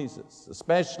heart of Jesus,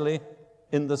 especially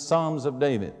in the Psalms of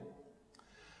David.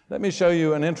 Let me show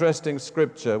you an interesting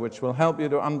scripture which will help you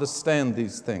to understand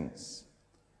these things.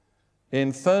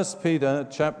 In 1 Peter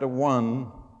chapter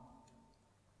 1,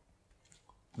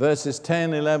 verses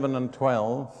 10, 11, and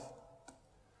 12,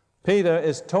 Peter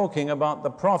is talking about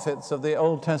the prophets of the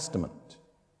Old Testament.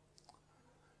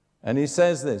 And he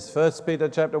says this, 1 Peter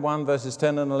chapter 1, verses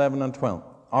 10 and 11 and 12.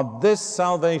 Of this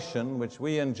salvation which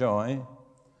we enjoy,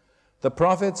 the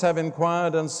prophets have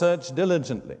inquired and searched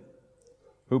diligently,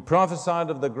 who prophesied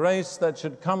of the grace that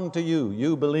should come to you,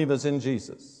 you believers in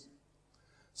Jesus,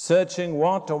 searching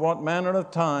what or what manner of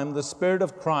time the Spirit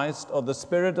of Christ or the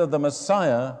Spirit of the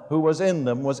Messiah who was in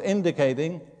them was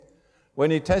indicating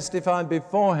when he testified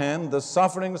beforehand the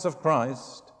sufferings of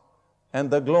Christ and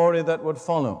the glory that would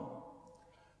follow.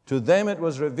 To them it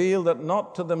was revealed that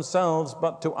not to themselves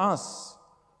but to us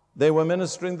they were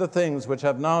ministering the things which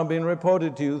have now been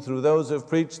reported to you through those who have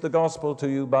preached the gospel to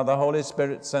you by the Holy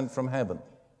Spirit sent from heaven.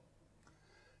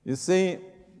 You see,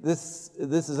 this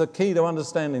is a key to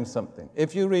understanding something.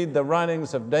 If you read the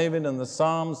writings of David and the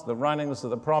Psalms, the writings of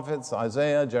the prophets,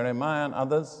 Isaiah, Jeremiah, and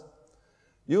others,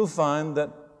 you'll find that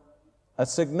a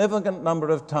significant number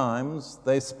of times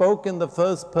they spoke in the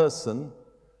first person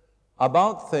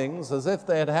about things as if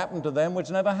they had happened to them which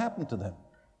never happened to them.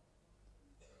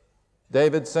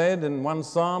 David said in one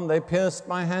psalm, they pierced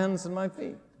my hands and my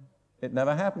feet. It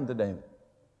never happened to David.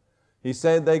 He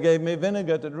said, they gave me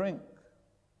vinegar to drink.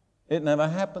 It never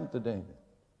happened to David.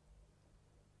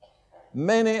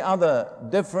 Many other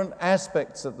different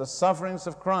aspects of the sufferings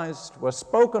of Christ were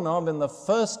spoken of in the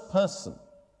first person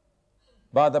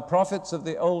by the prophets of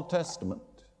the Old Testament.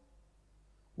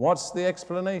 What's the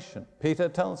explanation? Peter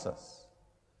tells us,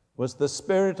 was the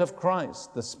Spirit of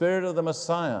Christ, the Spirit of the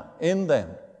Messiah in them,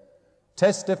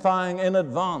 testifying in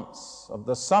advance of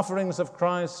the sufferings of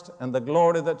Christ and the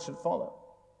glory that should follow.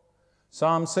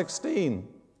 Psalm 16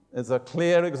 is a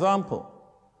clear example.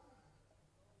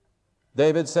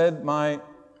 David said, my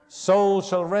soul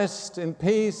shall rest in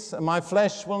peace, and my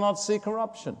flesh will not see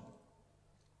corruption.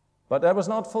 But that was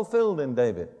not fulfilled in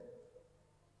David.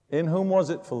 In whom was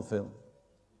it fulfilled?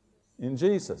 In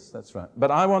Jesus, that's right.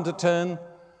 But I want to turn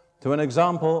to an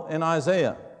example in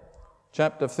Isaiah,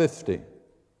 chapter 50.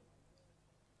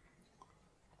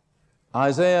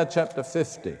 Isaiah chapter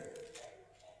 50,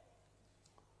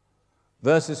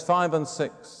 verses 5 and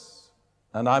 6.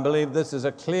 And I believe this is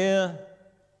a clear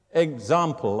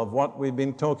example of what we've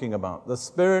been talking about, the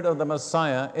spirit of the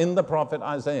Messiah in the prophet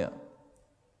Isaiah.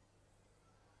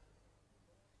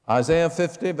 Isaiah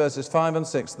 50, verses 5 and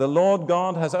 6. The Lord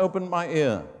God has opened my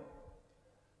ear,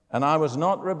 and I was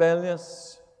not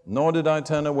rebellious, nor did I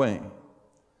turn away.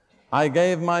 I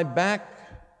gave my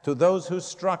back to those who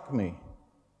struck me,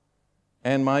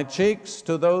 and my cheeks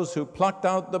to those who plucked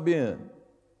out the beard.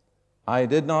 I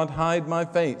did not hide my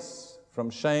face from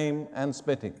shame and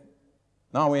spitting.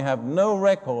 Now we have no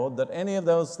record that any of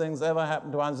those things ever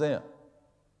happened to Isaiah.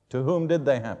 To whom did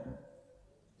they happen?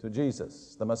 To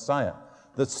Jesus, the Messiah.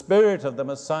 The spirit of the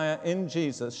Messiah in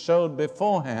Jesus showed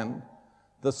beforehand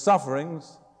the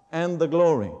sufferings and the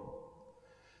glory.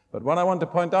 But what I want to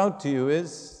point out to you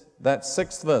is that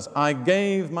 6th verse. I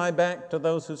gave my back to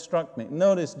those who struck me.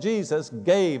 Notice, Jesus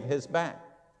gave his back.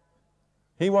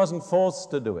 He wasn't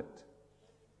forced to do it.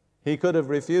 He could have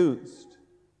refused.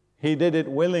 He did it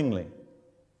willingly.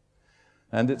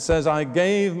 And it says, I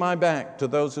gave my back to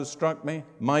those who struck me,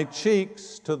 my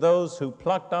cheeks to those who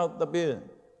plucked out the beard.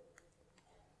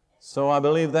 So I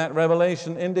believe that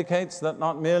revelation indicates that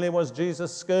not merely was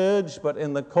Jesus scourged, but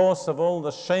in the course of all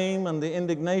the shame and the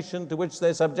indignation to which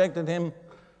they subjected him,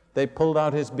 they pulled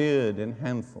out his beard in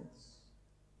handfuls.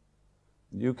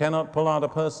 You cannot pull out a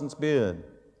person's beard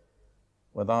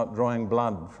without drawing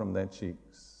blood from their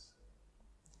cheeks.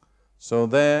 So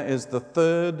there is the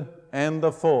 3rd and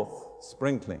the 4th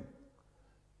sprinkling.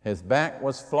 His back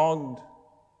was flogged,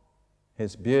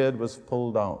 his beard was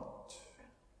pulled out.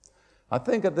 I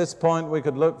think at this point we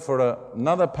could look for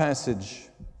another passage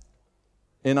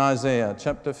in Isaiah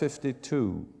chapter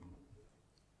 52.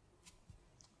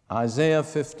 Isaiah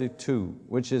 52,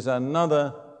 which is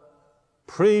another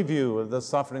preview of the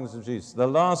sufferings of Jesus. The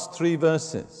last 3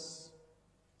 verses.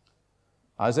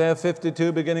 Isaiah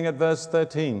 52, beginning at verse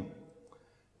 13.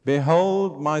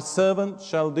 Behold, my servant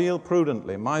shall deal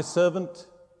prudently. My servant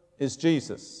is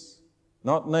Jesus,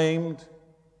 not named,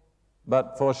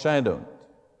 but foreshadowed.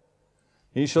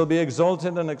 He shall be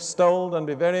exalted and extolled and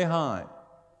be very high.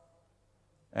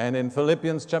 And in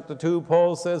Philippians chapter 2,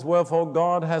 Paul says, wherefore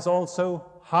God has also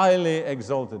highly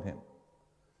exalted him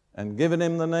and given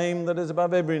him the name that is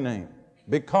above every name,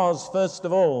 because, first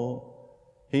of all,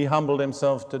 he humbled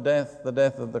himself to death, the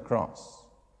death of the cross.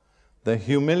 The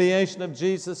humiliation of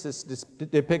Jesus is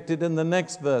depicted in the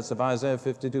next verse of Isaiah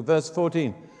 52, verse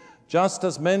 14. Just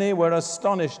as many were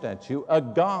astonished at you,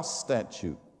 aghast at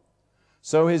you,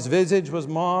 so his visage was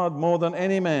marred more than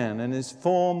any man, and his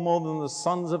form more than the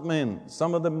sons of men.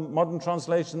 Some of the modern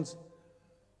translations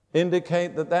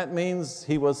indicate that that means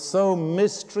he was so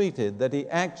mistreated that he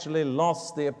actually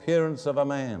lost the appearance of a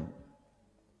man.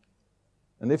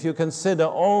 And if you consider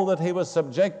all that he was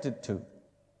subjected to,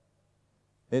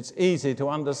 it's easy to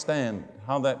understand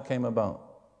how that came about.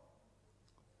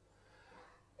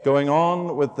 Going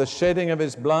on with the shedding of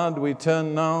his blood, we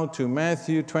turn now to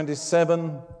Matthew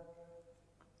 27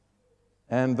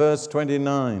 and verse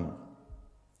 29.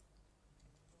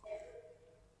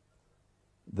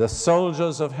 The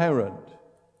soldiers of Herod,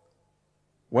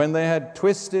 when they had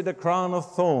twisted a crown of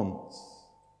thorns,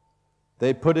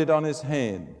 they put it on his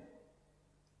head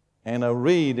and a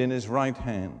reed in his right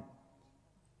hand.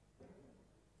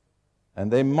 And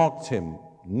they mocked him,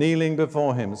 kneeling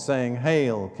before him, saying,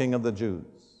 Hail, King of the Jews.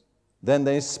 Then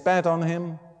they spat on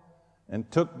him and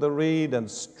took the reed and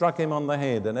struck him on the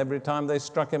head. And every time they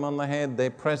struck him on the head, they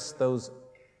pressed those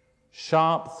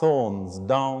sharp thorns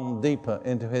down deeper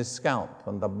into his scalp,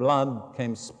 and the blood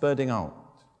came spurting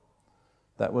out.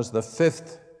 That was the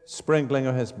 5th sprinkling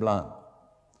of his blood.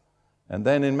 And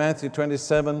then in Matthew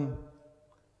 27,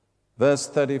 verse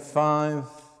 35,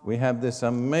 we have this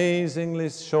amazingly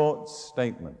short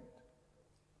statement.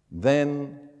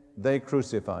 Then they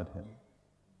crucified him.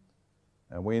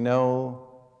 And we know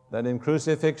that in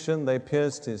crucifixion they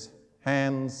pierced his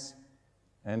hands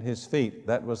and his feet.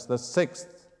 That was the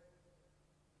 6th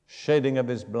shedding of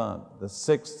his blood, the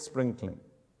 6th sprinkling.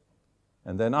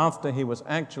 And then after he was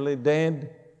actually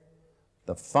dead,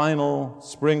 the final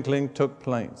sprinkling took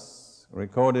place,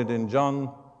 recorded in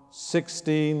John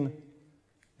 16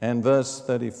 and verse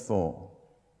 34.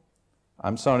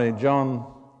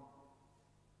 John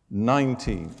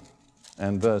 19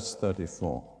 and verse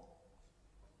 34.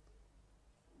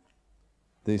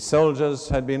 The soldiers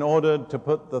had been ordered to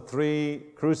put the 3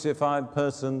 crucified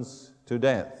persons to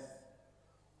death.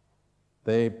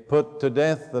 They put to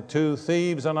death the 2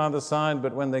 thieves on either side,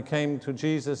 but when they came to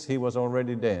Jesus, he was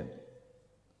already dead.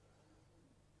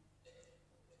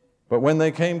 But when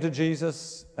they came to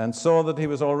Jesus and saw that he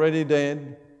was already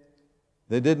dead,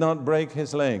 they did not break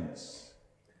his legs.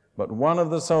 But one of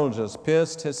the soldiers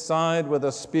pierced his side with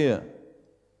a spear,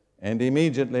 and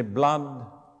immediately blood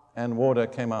and water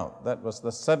came out. That was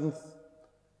the 7th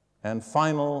and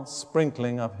final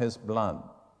sprinkling of his blood.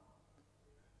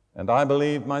 And I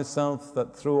believe myself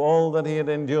that through all that he had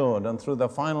endured and through the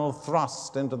final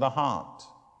thrust into the heart,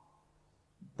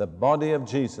 the body of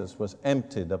Jesus was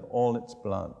emptied of all its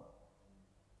blood.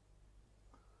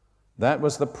 That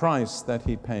was the price that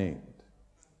he paid.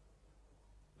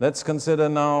 Let's consider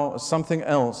now something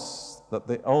else that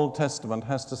the Old Testament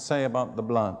has to say about the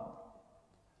blood.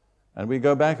 And we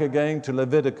go back again to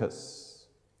Leviticus,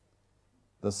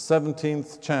 the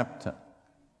 17th chapter.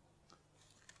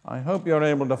 I hope you're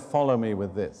able to follow me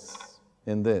with this,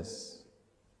 in this.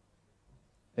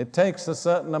 It takes a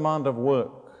certain amount of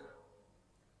work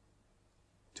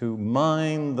to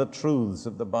mine the truths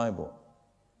of the Bible.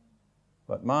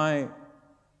 But my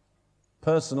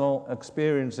personal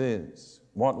experience is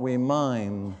what we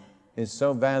mine is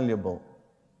so valuable,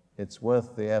 it's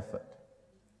worth the effort.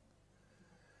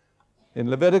 In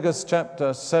Leviticus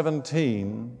chapter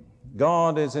 17,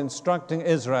 God is instructing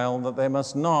Israel that they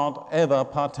must not ever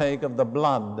partake of the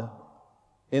blood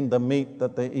in the meat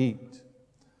that they eat.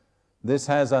 This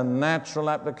has a natural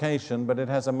application, but it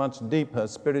has a much deeper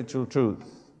spiritual truth.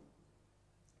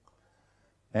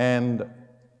 And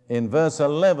in verse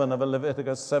 11 of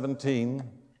Leviticus 17,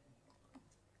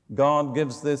 God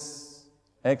gives this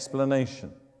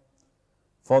explanation.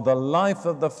 For the life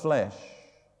of the flesh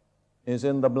is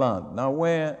in the blood. Now,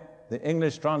 where the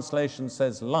English translation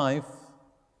says life,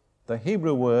 the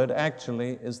Hebrew word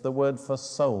actually is the word for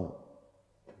soul.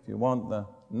 If you want to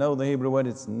know the Hebrew word,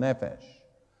 it's nephesh.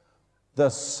 The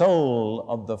soul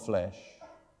of the flesh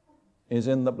is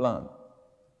in the blood.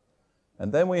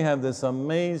 And then we have this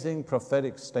amazing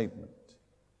prophetic statement.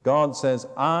 God says,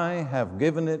 I have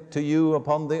given it to you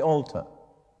upon the altar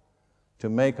to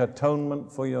make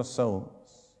atonement for your souls.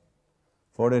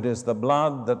 For it is the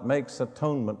blood that makes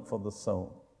atonement for the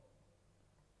soul.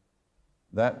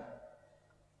 That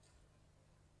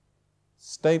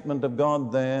statement of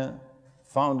God there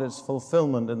found its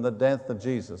fulfillment in the death of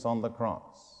Jesus on the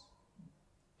cross.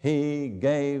 He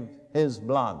gave his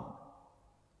blood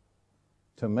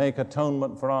to make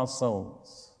atonement for our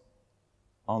souls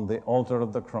on the altar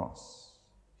of the cross.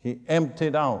 He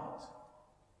emptied out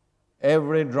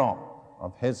every drop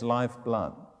of his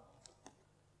lifeblood.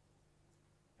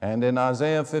 And in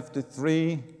Isaiah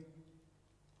 53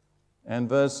 and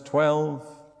verse 12,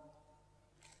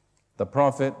 the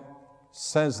prophet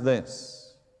says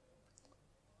this: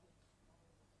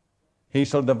 He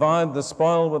shall divide the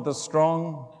spoil with the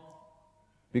strong,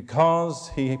 because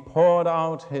he poured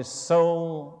out his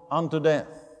soul unto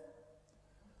death.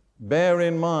 Bear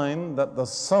in mind that the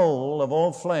soul of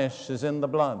all flesh is in the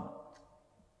blood.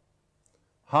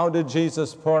 How did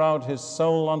Jesus pour out his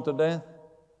soul unto death?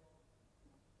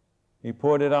 He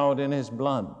poured it out in his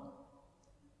blood.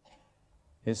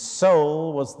 His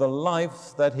soul was the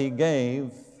life that he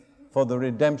gave for the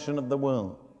redemption of the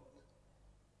world.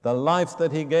 The life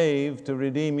that he gave to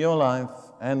redeem your life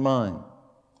and mine.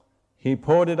 He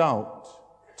poured it out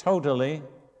totally,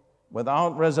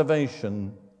 without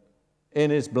reservation, in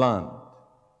his blood.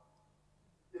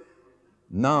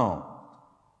 Now,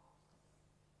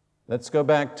 let's go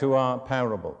back to our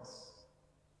parables.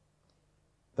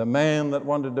 The man that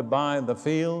wanted to buy the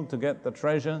field to get the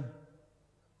treasure,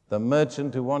 the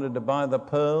merchant who wanted to buy the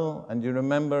pearl, and you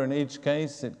remember in each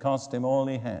case it cost him all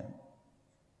he had.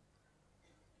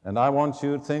 And I want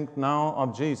you to think now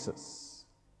of Jesus.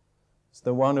 It's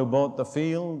the one who bought the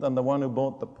field and the one who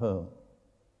bought the pearl.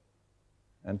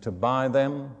 And to buy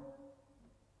them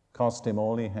cost him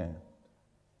all he had.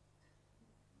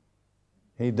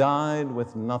 He died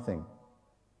with nothing.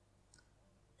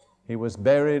 He was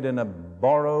buried in a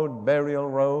borrowed burial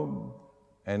robe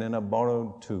and in a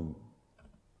borrowed tomb.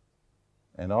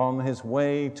 And on his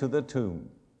way to the tomb,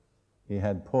 he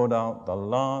had poured out the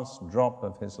last drop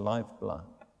of his lifeblood.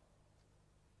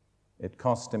 It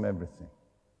cost him everything.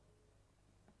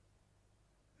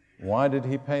 Why did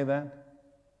he pay that?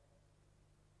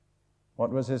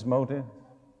 What was his motive?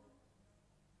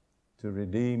 To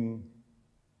redeem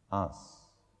us.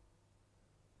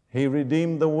 He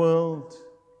redeemed the world,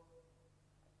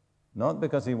 not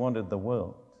because he wanted the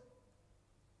world,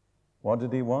 What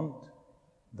did he want?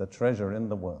 The treasure in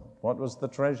the world. What was the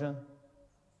treasure?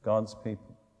 God's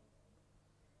people.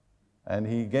 And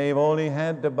he gave all he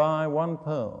had to buy one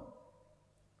pearl.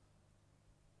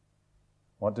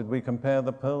 What did we compare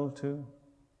the pearl to?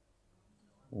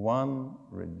 One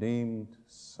redeemed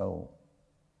soul.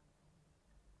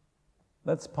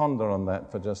 Let's ponder on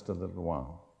that for just a little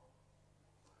while.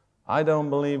 I don't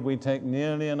believe we take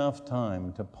nearly enough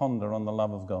time to ponder on the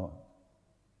love of God.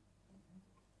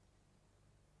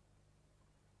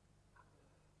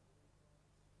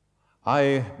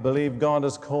 I believe God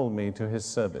has called me to his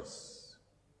service.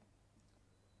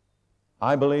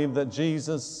 I believe that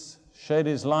Jesus shed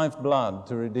his lifeblood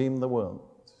to redeem the world.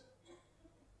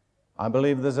 I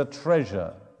believe there's a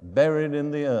treasure buried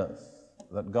in the earth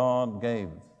that God gave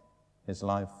his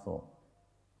life for.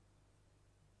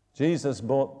 Jesus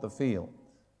bought the field,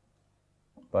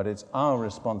 but it's our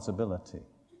responsibility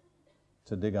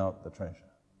to dig out the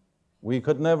treasure. We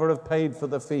could never have paid for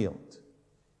the field,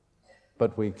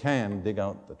 but we can dig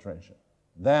out the treasure.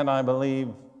 That, I believe,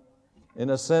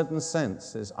 in a certain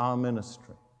sense, is our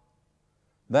ministry.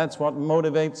 That's what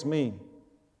motivates me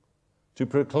to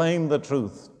proclaim the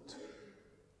truth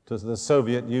to the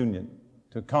Soviet Union,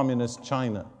 to Communist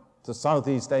China, to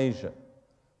Southeast Asia,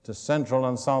 to Central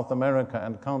and South America,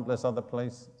 and countless other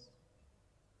places.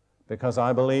 Because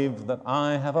I believe that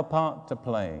I have a part to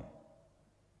play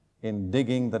in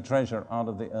digging the treasure out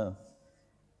of the earth.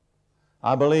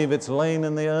 I believe it's lain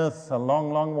in the earth a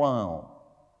long, long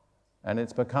while, and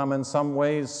it's become in some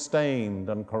ways stained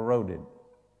and corroded.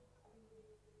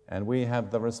 And we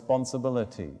have the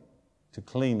responsibility to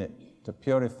clean it, to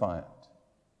purify it,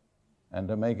 and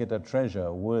to make it a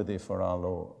treasure worthy for our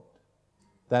Lord.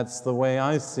 That's the way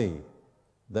I see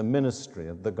the ministry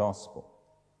of the gospel.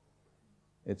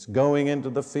 It's going into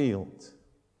the field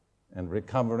and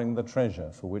recovering the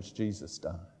treasure for which Jesus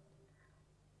died.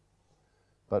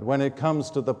 But when it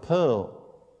comes to the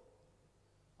pearl,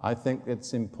 I think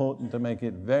it's important to make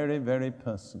it very, very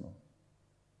personal.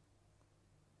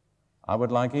 I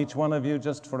would like each one of you,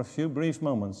 just for a few brief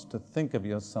moments, to think of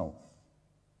yourself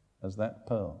as that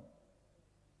pearl.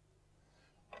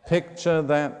 Picture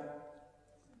that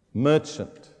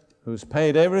merchant who's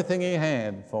paid everything he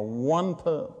had for one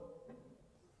pearl.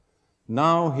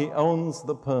 Now he owns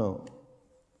the pearl,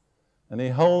 and he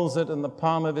holds it in the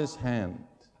palm of his hand,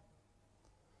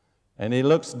 and he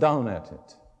looks down at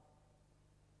it,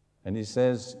 and he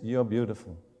says, "You're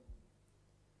beautiful.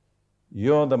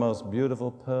 You're the most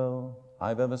beautiful pearl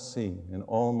I've ever seen in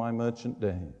all my merchant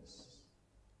days.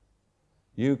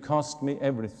 You cost me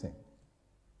everything,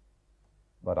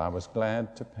 but I was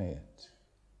glad to pay it.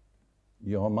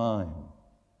 You're mine.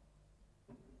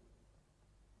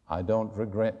 I don't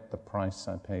regret the price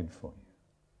I paid for you."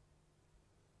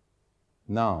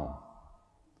 Now,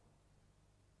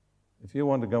 if you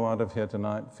want to go out of here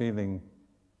tonight feeling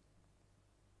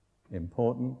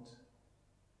important,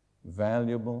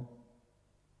 valuable,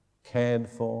 cared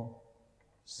for,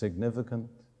 significant,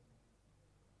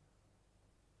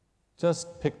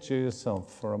 just picture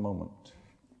yourself for a moment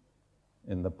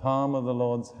in the palm of the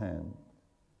Lord's hand.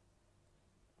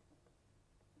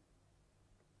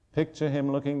 Picture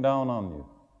him looking down on you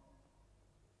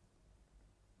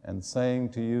and saying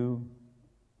to you,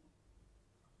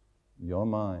 "You're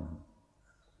mine.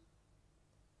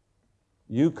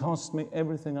 You cost me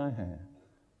everything I had,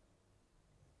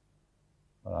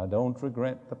 but I don't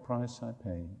regret the price I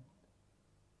paid.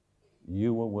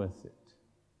 You were worth it.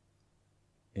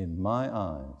 In my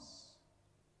eyes,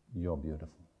 you're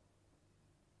beautiful."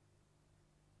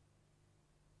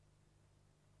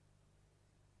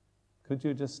 Could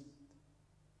you just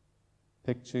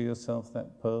picture yourself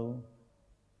that pearl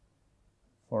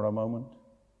for a moment?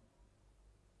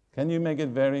 Can you make it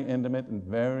very intimate and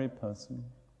very personal?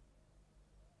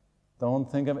 Don't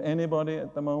think of anybody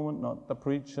at the moment, not the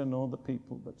preacher nor the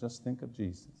people, but just think of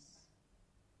Jesus.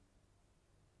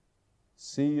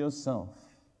 See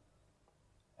yourself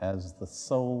as the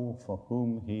soul for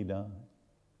whom he died.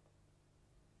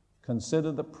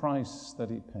 Consider the price that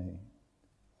he paid.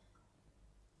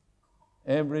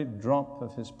 Every drop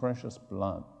of his precious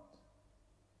blood.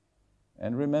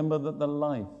 And remember that the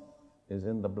life is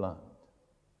in the blood.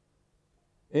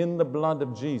 In the blood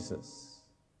of Jesus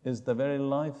is the very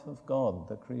life of God,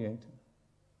 the Creator.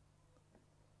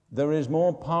 There is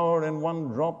more power in one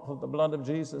drop of the blood of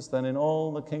Jesus than in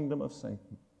all the kingdom of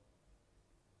Satan.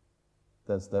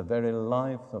 There's the very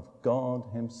life of God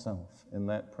himself in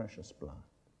that precious blood.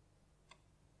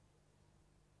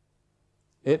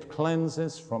 It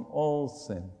cleanses from all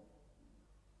sin.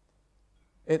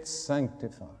 It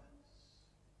sanctifies.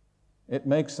 It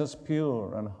makes us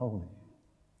pure and holy.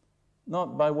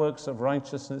 not by works of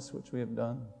righteousness which we have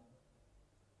done,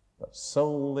 but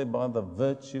solely by the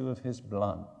virtue of his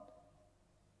blood,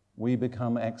 we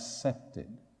become accepted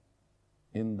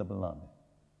in the beloved.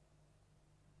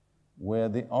 We're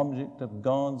the object of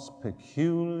God's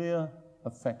peculiar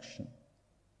affection.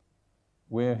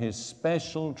 We're his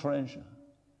special treasure.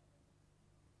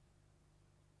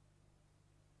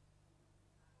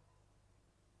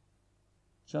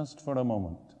 Just for a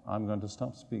moment, I'm going to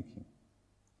stop speaking.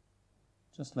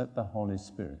 Just let the Holy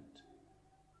Spirit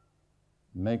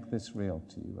make this real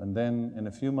to you. And then in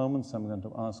a few moments, I'm going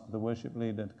to ask the worship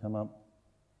leader to come up,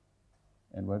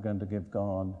 and we're going to give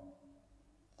God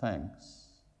thanks.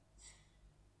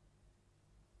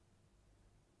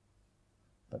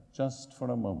 But just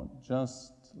for a moment,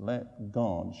 just let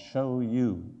God show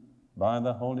you by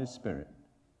the Holy Spirit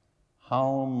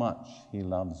how much he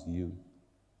loves you.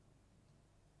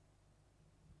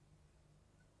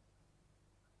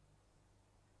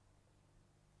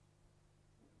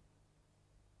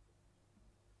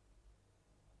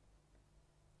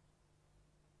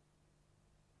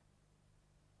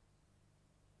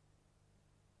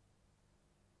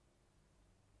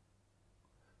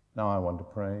 Now I want to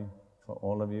pray for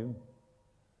all of you.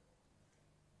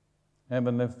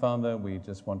 Heavenly Father, we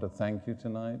just want to thank you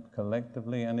tonight,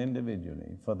 collectively and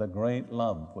individually, for the great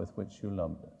love with which you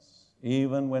loved us.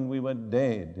 Even when we were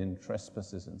dead in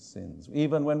trespasses and sins,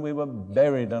 even when we were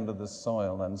buried under the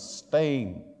soil and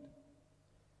stained,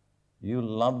 you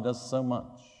loved us so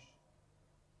much.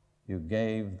 You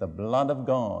gave the blood of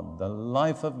God, the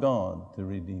life of God, to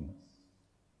redeem us.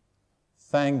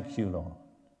 Thank you, Lord.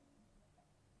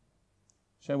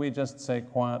 Shall we just say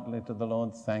quietly to the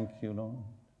Lord, thank you, Lord.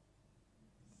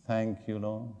 Thank you,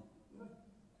 Lord.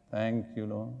 Thank you,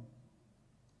 Lord.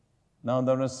 Now,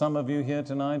 there are some of you here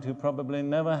tonight who probably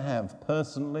never have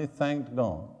personally thanked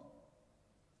God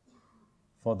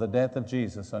for the death of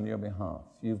Jesus on your behalf.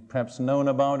 You've perhaps known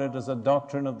about it as a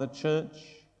doctrine of the church.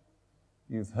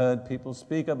 You've heard people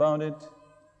speak about it,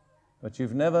 but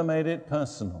you've never made it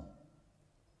personal.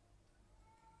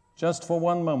 Just for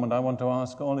one moment, I want to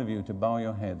ask all of you to bow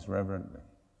your heads reverently.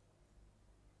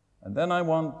 And then I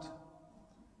want,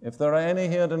 if there are any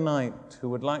here tonight who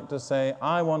would like to say,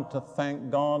 I want to thank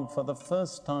God for the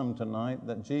first time tonight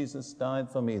that Jesus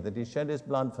died for me, that he shed his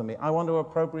blood for me. I want to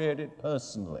appropriate it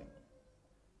personally.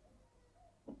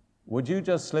 Would you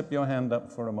just slip your hand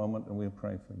up for a moment and we'll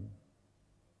pray for you?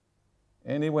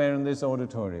 Anywhere in this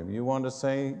auditorium, you want to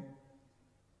say,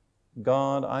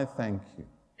 God, I thank you.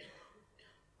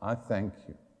 I thank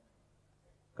you.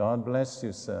 God bless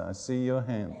you, sir. I see your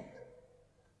hand.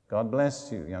 God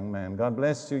bless you, young man. God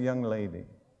bless you, young lady.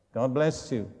 God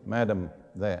bless you, madam,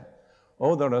 there.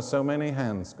 Oh, there are so many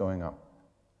hands going up.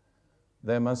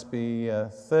 There must be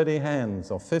 30 hands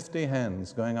or 50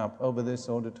 hands going up over this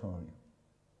auditorium.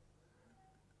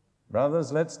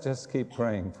 Brothers, let's just keep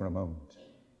praying for a moment.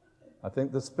 I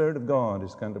think the Spirit of God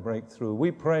is going to break through. We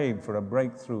prayed for a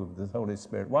breakthrough of the Holy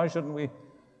Spirit. Why shouldn't we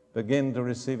begin to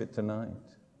receive it tonight?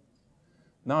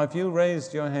 Now, if you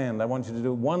raised your hand, I want you to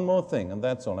do one more thing, and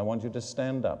that's all. I want you to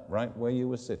stand up right where you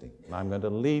were sitting. And I'm going to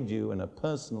lead you in a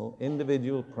personal,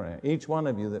 individual prayer. Each one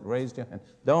of you that raised your hand,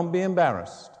 don't be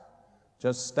embarrassed.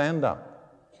 Just stand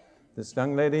up. This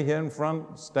young lady here in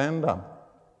front, stand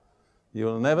up. You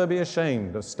will never be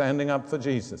ashamed of standing up for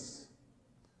Jesus.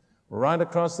 Right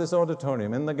across this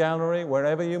auditorium, in the gallery,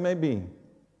 wherever you may be,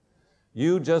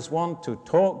 you just want to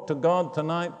talk to God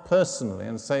tonight personally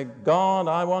and say, God,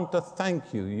 I want to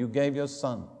thank you. You gave your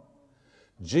son.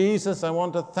 Jesus, I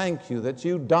want to thank you that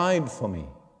you died for me,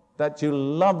 that you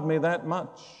loved me that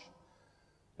much.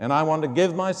 And I want to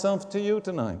give myself to you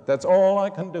tonight. That's all I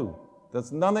can do.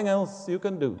 There's nothing else you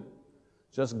can do.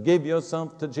 Just give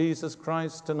yourself to Jesus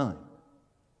Christ tonight.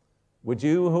 Would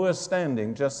you who are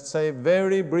standing just say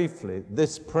very briefly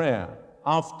this prayer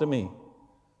after me?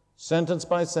 Sentence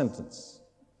by sentence.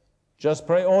 Just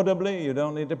pray audibly. You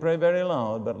don't need to pray very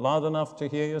loud, but loud enough to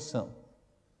hear yourself.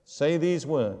 Say these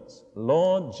words.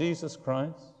 Lord Jesus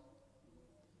Christ,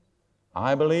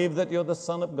 I believe that you're the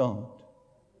Son of God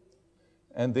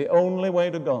and the only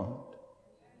way to God,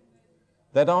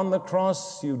 that on the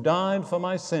cross you died for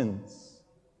my sins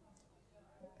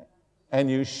and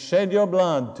you shed your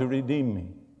blood to redeem me.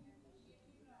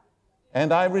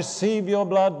 And I receive your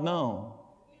blood now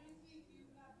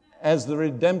as the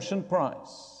redemption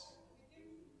price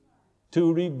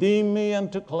to redeem me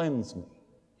and to cleanse me.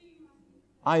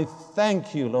 I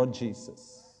thank you, Lord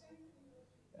Jesus,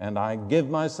 and I give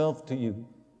myself to you.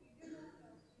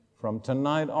 From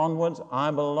tonight onwards, I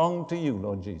belong to you,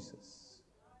 Lord Jesus.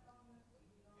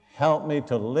 Help me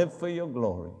to live for your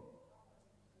glory.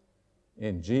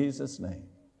 in Jesus' name.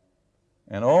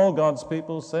 And all God's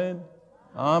people said,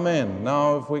 Amen.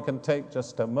 Now, if we can take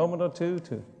just a moment or two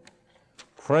to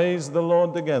praise the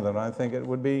Lord together, I think it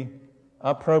would be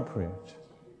appropriate.